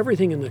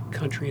everything in the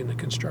country and the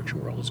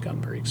construction world has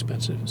gotten very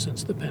expensive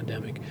since the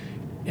pandemic.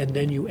 And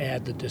then you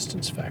add the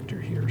distance factor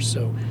here.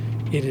 So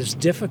it is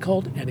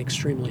difficult and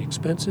extremely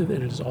expensive,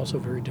 and it is also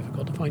very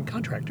difficult to find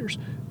contractors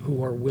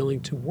who are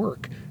willing to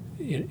work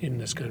in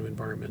this kind of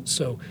environment.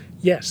 So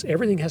yes,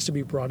 everything has to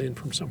be brought in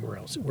from somewhere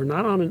else. We're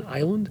not on an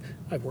island.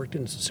 I've worked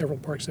in several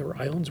parks that were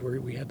islands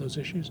where we had those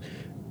issues,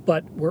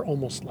 but we're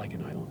almost like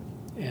an island.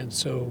 And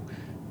so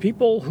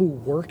people who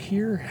work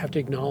here have to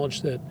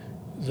acknowledge that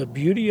the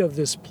beauty of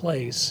this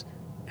place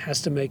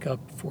has to make up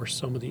for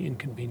some of the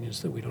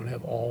inconvenience that we don't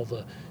have all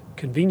the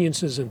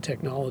conveniences and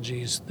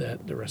technologies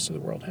that the rest of the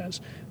world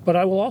has. But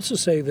I will also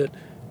say that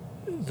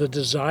the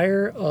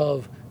desire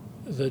of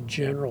the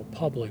general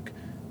public,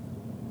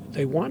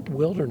 they want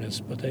wilderness,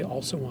 but they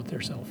also want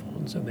their cell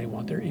phones and they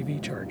want their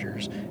EV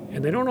chargers.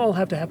 And they don't all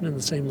have to happen in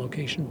the same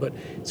location, but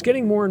it's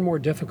getting more and more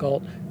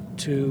difficult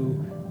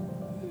to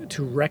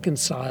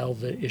reconcile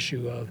the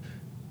issue of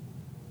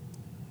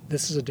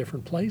this is a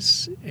different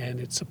place and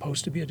it's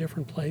supposed to be a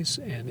different place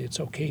and it's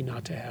okay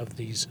not to have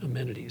these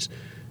amenities.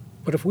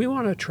 But if we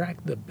want to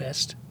attract the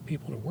best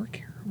people to work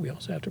here, we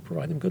also have to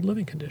provide them good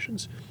living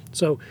conditions.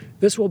 So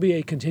this will be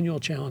a continual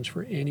challenge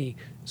for any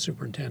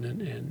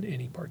superintendent and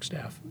any park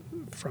staff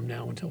from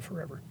now until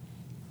forever.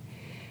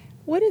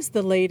 What is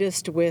the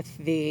latest with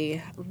the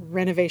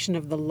renovation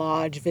of the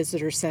Lodge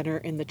Visitor Center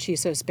in the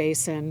Chisos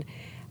Basin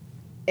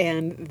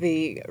and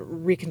the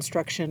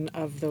reconstruction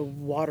of the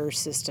water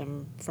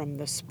system from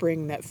the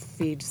spring that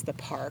feeds the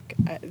park?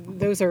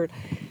 Those are,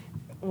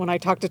 when I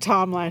talked to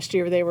Tom last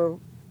year, they were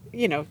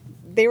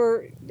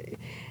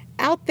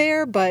out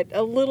there, but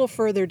a little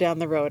further down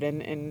the road,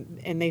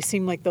 and they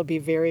seem like they'll be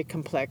very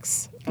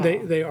complex.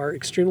 They are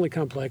extremely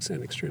complex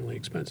and extremely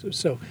expensive.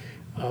 So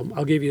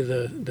I'll give you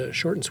the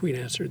short and sweet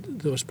answer.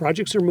 Those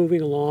projects are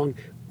moving along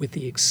with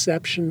the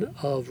exception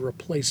of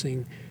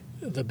replacing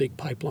the big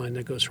pipeline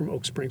that goes from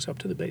Oak Springs up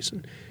to the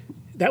basin.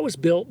 That was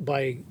built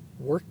by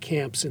work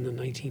camps in the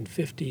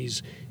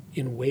 1950s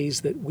in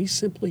ways that we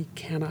simply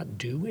cannot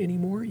do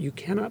anymore. You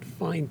cannot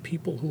find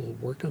people who will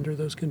work under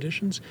those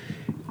conditions.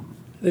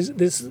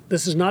 This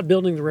is not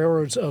building the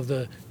railroads of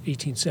the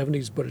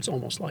 1870s, but it's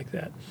almost like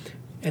that.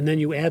 And then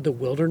you add the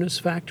wilderness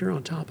factor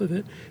on top of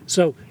it.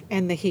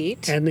 And the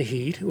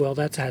heat. Well,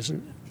 that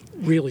hasn't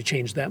really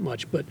changed that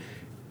much. But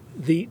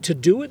to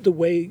do it the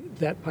way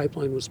that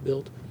pipeline was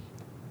built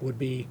would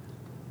be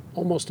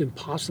almost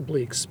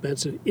impossibly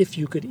expensive if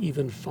you could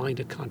even find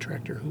a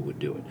contractor who would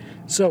do it.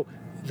 So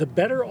the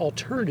better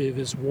alternative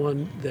is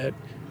one that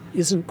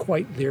isn't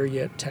quite there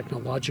yet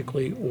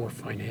technologically or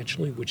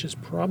financially, which is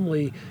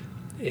probably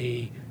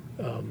a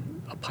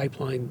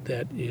pipeline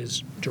that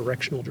is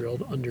directional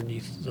drilled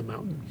underneath the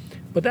mountain.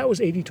 But that was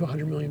 $80 to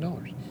 $100 million.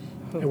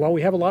 And while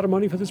we have a lot of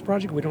money for this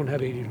project, we don't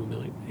have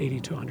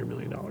 $80 to $100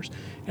 million.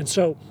 And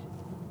so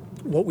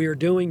what we are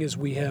doing is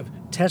we have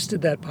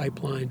tested that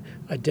pipeline,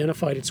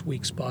 identified its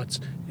weak spots,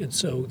 and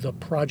so the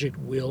project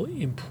will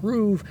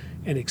improve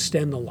and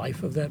extend the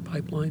life of that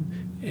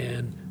pipeline.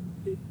 And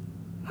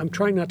I'm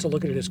trying not to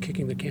look at it as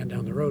kicking the can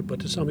down the road,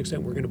 but to some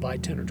extent we're going to buy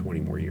 10 or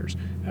 20 more years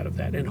out of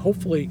that. And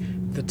hopefully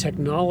the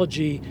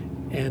technology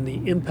and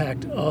the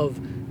impact of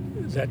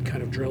that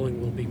kind of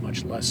drilling will be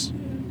much less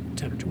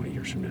 10 or 20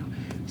 years from now.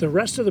 The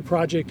rest of the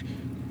project,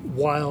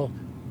 while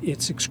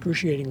it's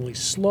excruciatingly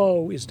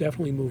slow, is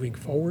definitely moving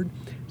forward.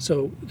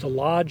 So the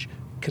lodge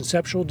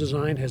conceptual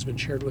design has been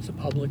shared with the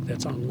public.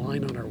 That's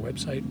online on our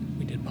website.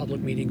 We did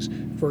public meetings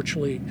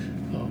virtually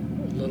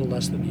a little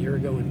less than a year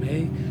ago in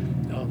May.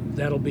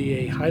 That'll be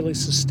a highly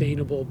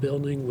sustainable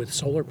building with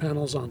solar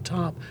panels on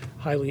top,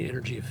 highly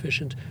energy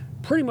efficient,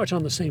 pretty much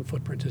on the same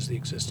footprint as the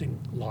existing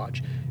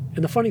lodge.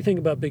 And the funny thing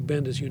about Big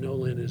Bend, as you know,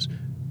 Lynn, is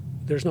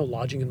there's no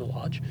lodging in the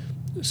lodge.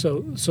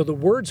 So the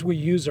words we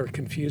use are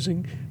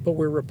confusing, but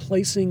we're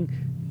replacing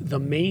the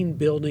main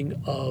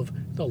building of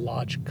the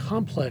lodge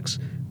complex,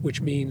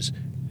 which means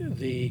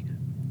the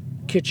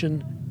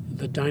kitchen,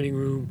 the dining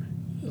room,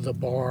 the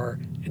bar,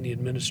 and the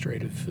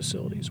administrative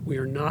facilities. We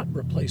are not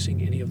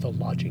replacing any of the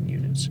lodging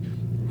units.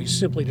 We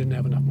simply didn't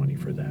have enough money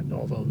for that,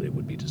 although it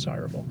would be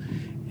desirable.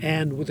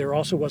 And there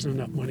also wasn't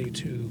enough money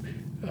to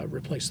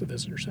replace the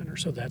visitor center,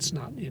 so that's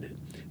not in it.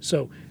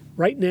 So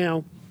right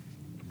now,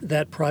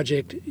 that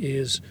project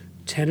is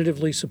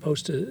tentatively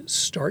supposed to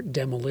start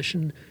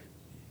demolition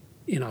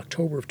in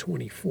October of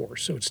 24,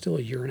 so it's still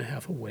a year and a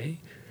half away.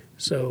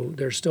 So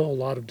there's still a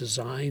lot of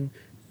design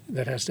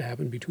that has to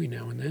happen between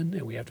now and then,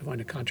 and we have to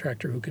find a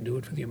contractor who can do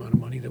it for the amount of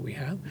money that we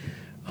have.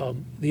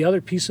 The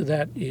other piece of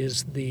that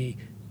is the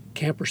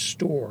camper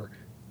store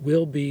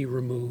will be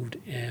removed,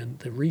 and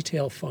the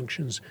retail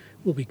functions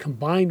will be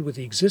combined with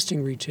the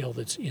existing retail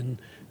that's in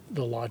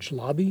the lodge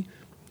lobby.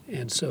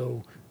 And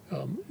so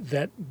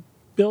that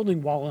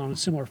building, while on a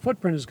similar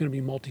footprint, is going to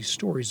be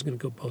multi-stories, is going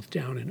to go both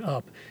down and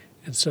up.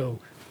 And so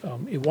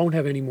it won't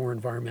have any more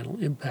environmental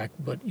impact,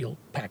 but you'll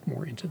pack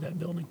more into that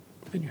building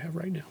than you have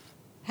right now.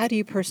 How do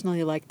you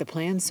personally like the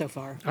plans so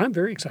far? I'm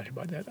very excited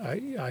by that.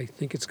 I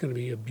think it's going to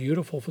be a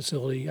beautiful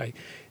facility. I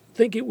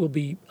think it will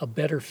be a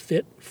better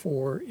fit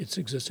for its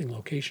existing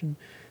location.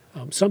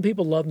 Some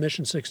people love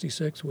Mission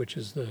 66, which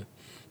is the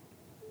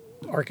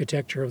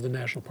architecture of the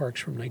national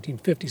parks from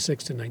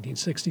 1956 to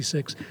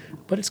 1966,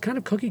 but it's kind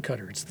of cookie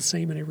cutter. It's the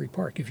same in every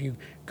park. If you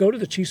go to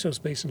the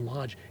Chisos Basin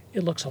Lodge,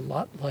 it looks a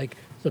lot like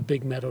the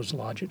Big Meadows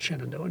Lodge at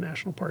Shenandoah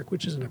National Park,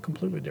 which is in a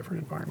completely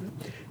different environment.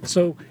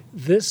 So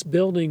this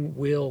building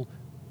will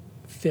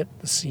fit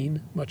the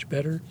scene much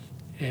better,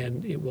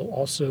 and it will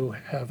also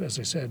have, as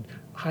I said,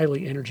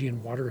 highly energy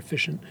and water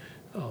efficient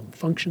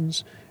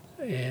functions,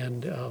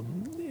 and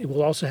it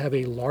will also have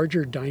a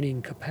larger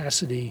dining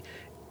capacity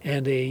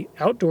and a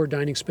outdoor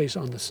dining space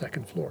on the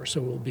second floor.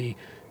 So it will be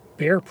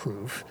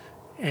bear-proof,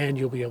 and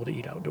you'll be able to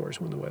eat outdoors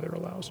when the weather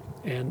allows.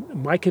 And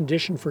my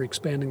condition for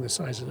expanding the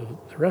size of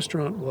the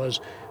restaurant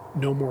was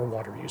no more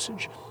water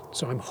usage.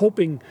 So I'm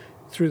hoping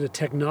through the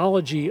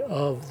technology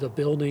of the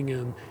building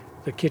and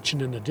the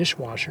kitchen and the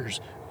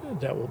dishwashers,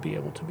 that will be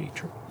able to be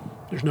true.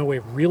 There's no way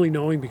of really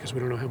knowing because we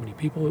don't know how many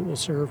people it will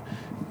serve,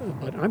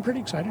 but I'm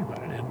pretty excited about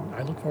it, and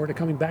I look forward to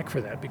coming back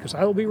for that because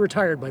I will be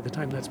retired by the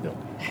time that's built.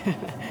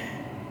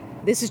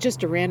 This is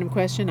just a random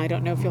question. I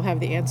don't know if you'll have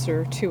the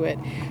answer to it,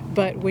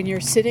 but when you're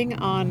sitting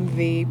on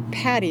the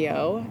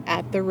patio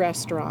at the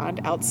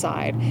restaurant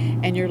outside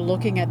and you're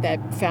looking at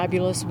that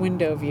fabulous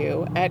window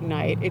view at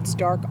night, it's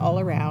dark all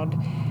around,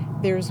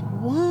 there's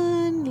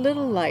one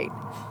little light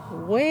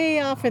way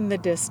off in the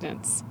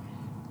distance.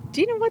 Do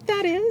you know what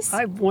that is?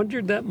 I've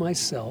wondered that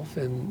myself,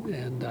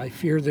 and I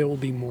fear there will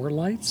be more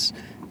lights,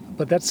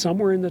 but that's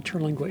somewhere in the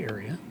Terlingua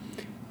area.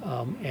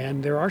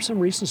 And there are some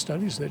recent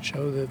studies that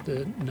show that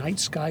the night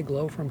sky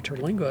glow from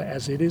Terlingua,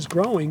 as it is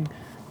growing,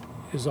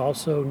 is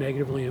also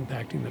negatively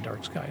impacting the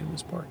dark sky in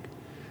this park.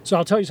 So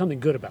I'll tell you something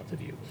good about the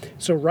view.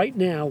 So right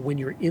now, when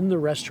you're in the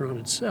restaurant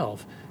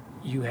itself,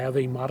 you have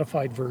a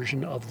modified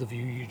version of the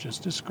view you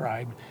just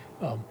described,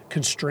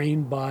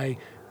 constrained by,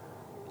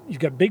 you've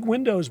got big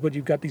windows, but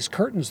you've got these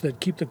curtains that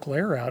keep the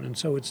glare out, and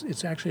so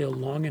it's actually a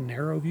long and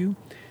narrow view.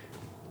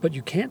 But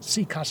you can't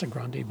see Casa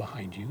Grande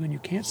behind you, and you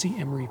can't see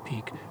Emery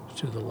Peak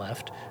to the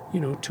left,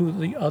 to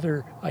the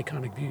other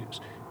iconic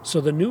views.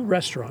 So the new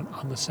restaurant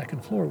on the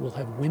second floor will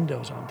have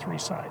windows on three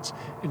sides,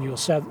 and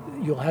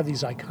you'll have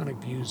these iconic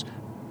views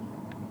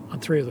on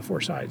three of the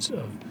four sides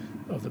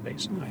of the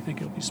basin. I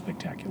think it'll be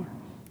spectacular.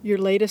 Your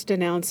latest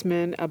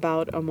announcement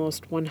about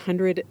almost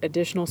 100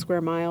 additional square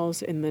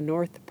miles in the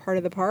north part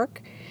of the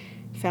park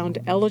found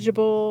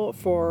eligible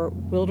for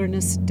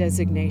wilderness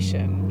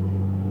designation.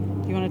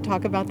 You want to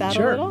talk about that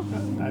Sure. a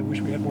little? I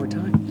wish we had more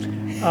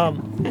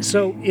time.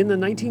 So in the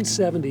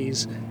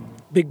 1970s,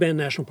 Big Bend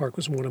National Park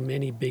was one of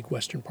many big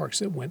western parks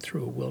that went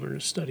through a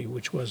wilderness study,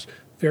 which was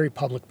a very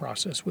public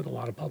process with a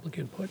lot of public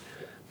input.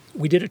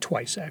 We did it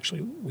twice,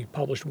 actually. We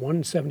published one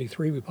in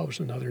 73, we published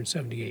another in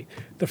 78.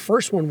 The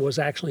first one was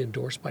actually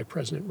endorsed by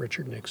President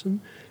Richard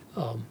Nixon,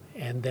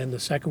 and then the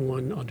second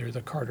one under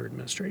the Carter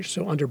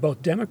administration. So under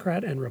both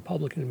Democrat and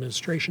Republican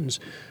administrations,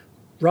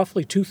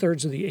 roughly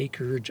 2/3 of the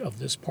acreage of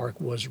this park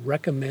was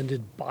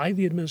recommended by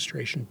the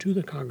administration to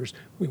the Congress,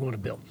 we want to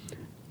build.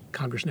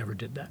 Congress never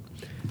did that.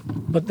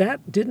 But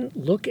that didn't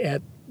look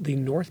at the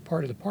north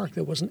part of the park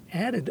that wasn't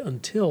added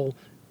until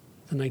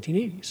the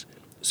 1980s.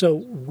 So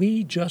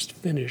we just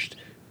finished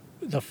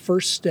the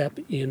first step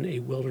in a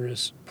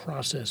wilderness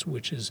process,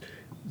 which is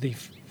the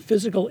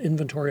physical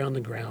inventory on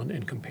the ground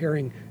and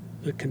comparing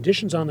the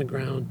conditions on the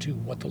ground to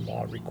what the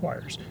law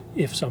requires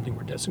if something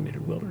were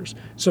designated wilderness.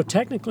 So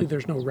technically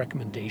there's no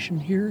recommendation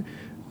here,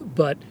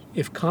 but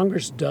if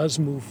Congress does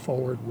move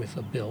forward with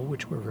a bill,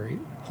 which we're very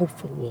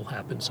hopeful will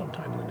happen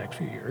sometime in the next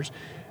few years,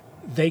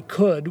 they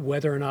could,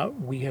 whether or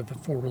not we have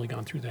formally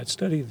gone through that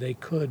study, they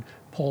could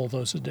pull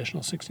those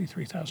additional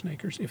 63,000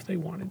 acres if they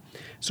wanted.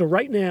 So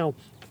right now,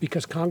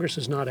 because Congress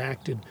has not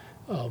acted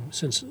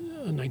since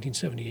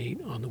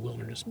 1978 on the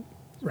wilderness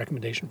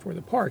recommendation for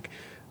the park.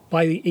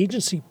 By the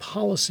agency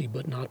policy,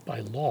 but not by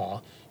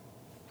law,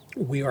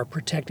 we are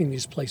protecting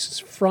these places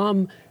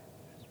from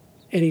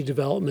any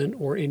development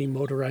or any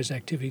motorized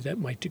activity that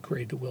might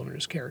degrade the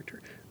wilderness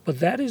character. But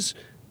that is,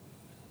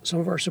 some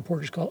of our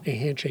supporters call a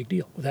handshake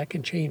deal. That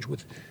can change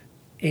with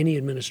any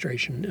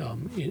administration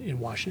in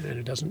Washington, and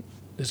it doesn't.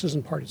 This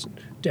isn't partisan.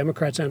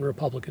 Democrats and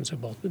Republicans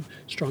have both been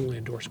strongly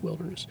endorsed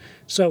wilderness.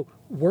 So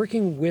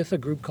working with a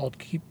group called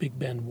Keep Big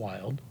Bend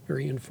Wild,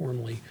 very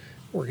informally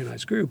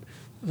organized group,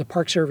 the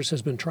Park Service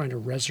has been trying to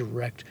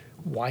resurrect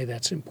why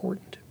that's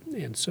important.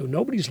 And so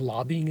nobody's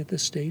lobbying at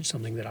this stage,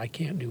 something that I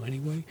can't do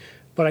anyway.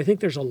 But I think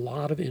there's a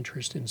lot of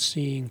interest in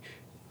seeing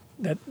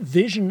that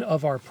vision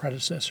of our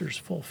predecessors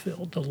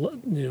fulfilled,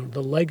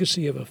 the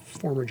legacy of a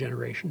former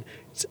generation.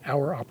 It's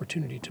our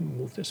opportunity to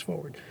move this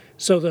forward.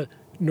 So the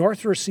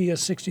North Rosia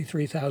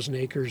 63,000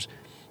 acres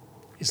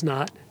is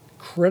not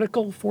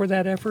critical for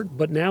that effort,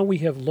 but now we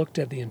have looked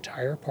at the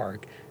entire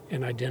park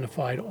and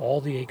identified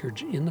all the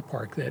acreage in the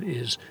park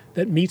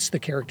that meets the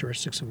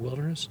characteristics of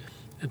wilderness.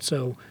 And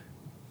so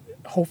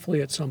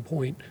hopefully at some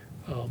point,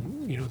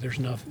 there's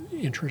enough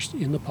interest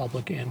in the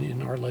public and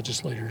in our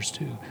legislators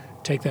to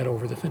take that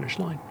over the finish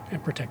line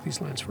and protect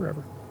these lands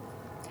forever.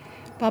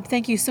 Bob,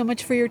 thank you so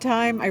much for your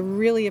time. I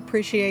really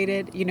appreciate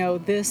it.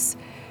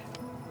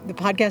 The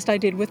podcast I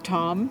did with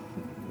Tom,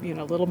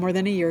 a little more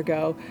than a year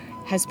ago,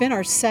 has been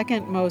our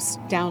second most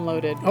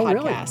downloaded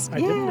podcast.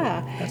 Really? I didn't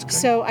know. That's great.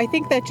 So I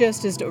think that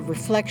just is a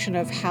reflection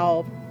of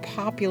how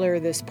popular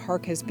this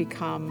park has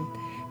become.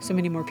 So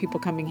many more people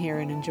coming here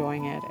and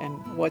enjoying it, and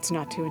what's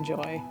not to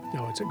enjoy.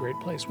 No, it's a great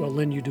place. Well,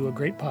 Lynn, you do a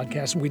great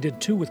podcast, and we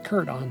did two with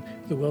Kurt on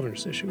the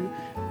wilderness issue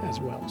as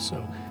well.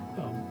 So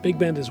Big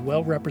Bend is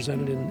well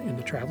represented in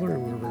the Traveler,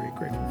 and we're very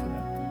grateful for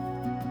that.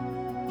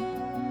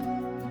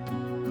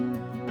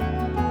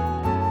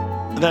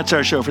 That's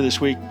our show for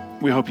this week.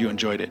 We hope you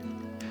enjoyed it.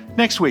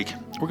 Next week,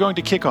 we're going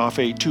to kick off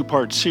a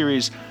two-part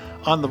series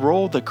on the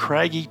role the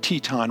Craggy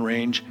Teton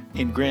Range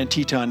in Grand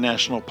Teton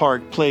National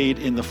Park played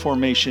in the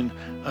formation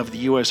of the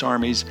U.S.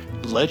 Army's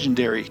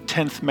legendary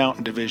 10th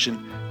Mountain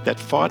Division that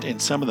fought in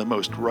some of the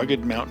most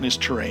rugged mountainous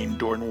terrain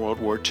during World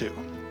War II.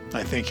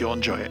 I think you'll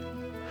enjoy it.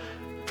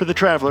 For The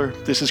Traveler,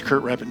 this is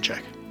Kurt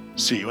Repenchek.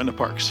 See you in the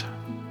parks.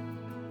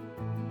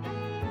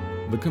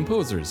 The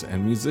composers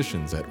and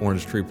musicians at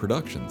Orange Tree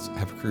Productions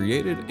have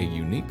created a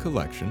unique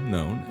collection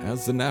known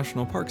as the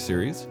National Park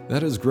Series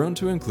that has grown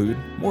to include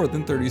more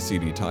than 30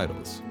 CD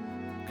titles.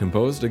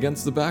 Composed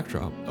against the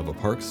backdrop of a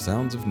park's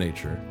sounds of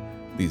nature,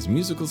 these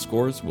musical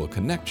scores will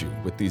connect you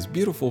with these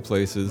beautiful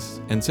places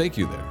and take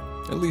you there,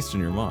 at least in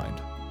your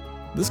mind.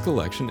 This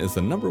collection is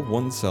the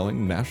 #1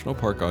 selling National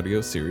Park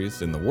audio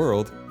series in the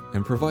world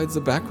and provides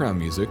the background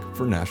music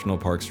for National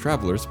Parks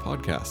Travelers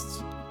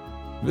podcasts.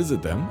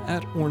 Visit them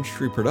at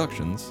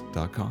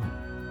orangetreeproductions.com.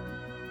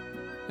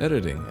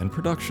 Editing and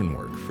production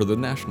work for the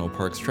National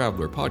Parks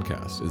Traveler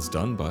podcast is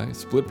done by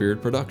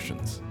Splitbeard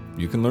Productions.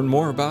 You can learn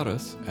more about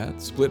us at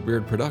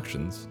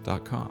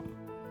splitbeardproductions.com.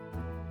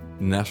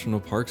 National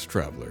Parks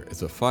Traveler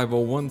is a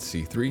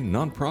 501c3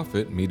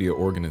 nonprofit media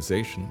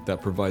organization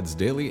that provides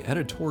daily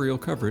editorial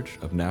coverage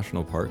of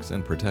national parks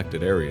and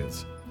protected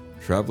areas.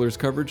 Traveler's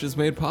coverage is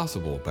made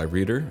possible by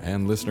reader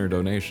and listener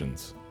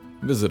donations.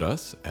 Visit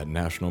us at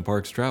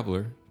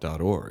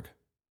nationalparkstraveler.org.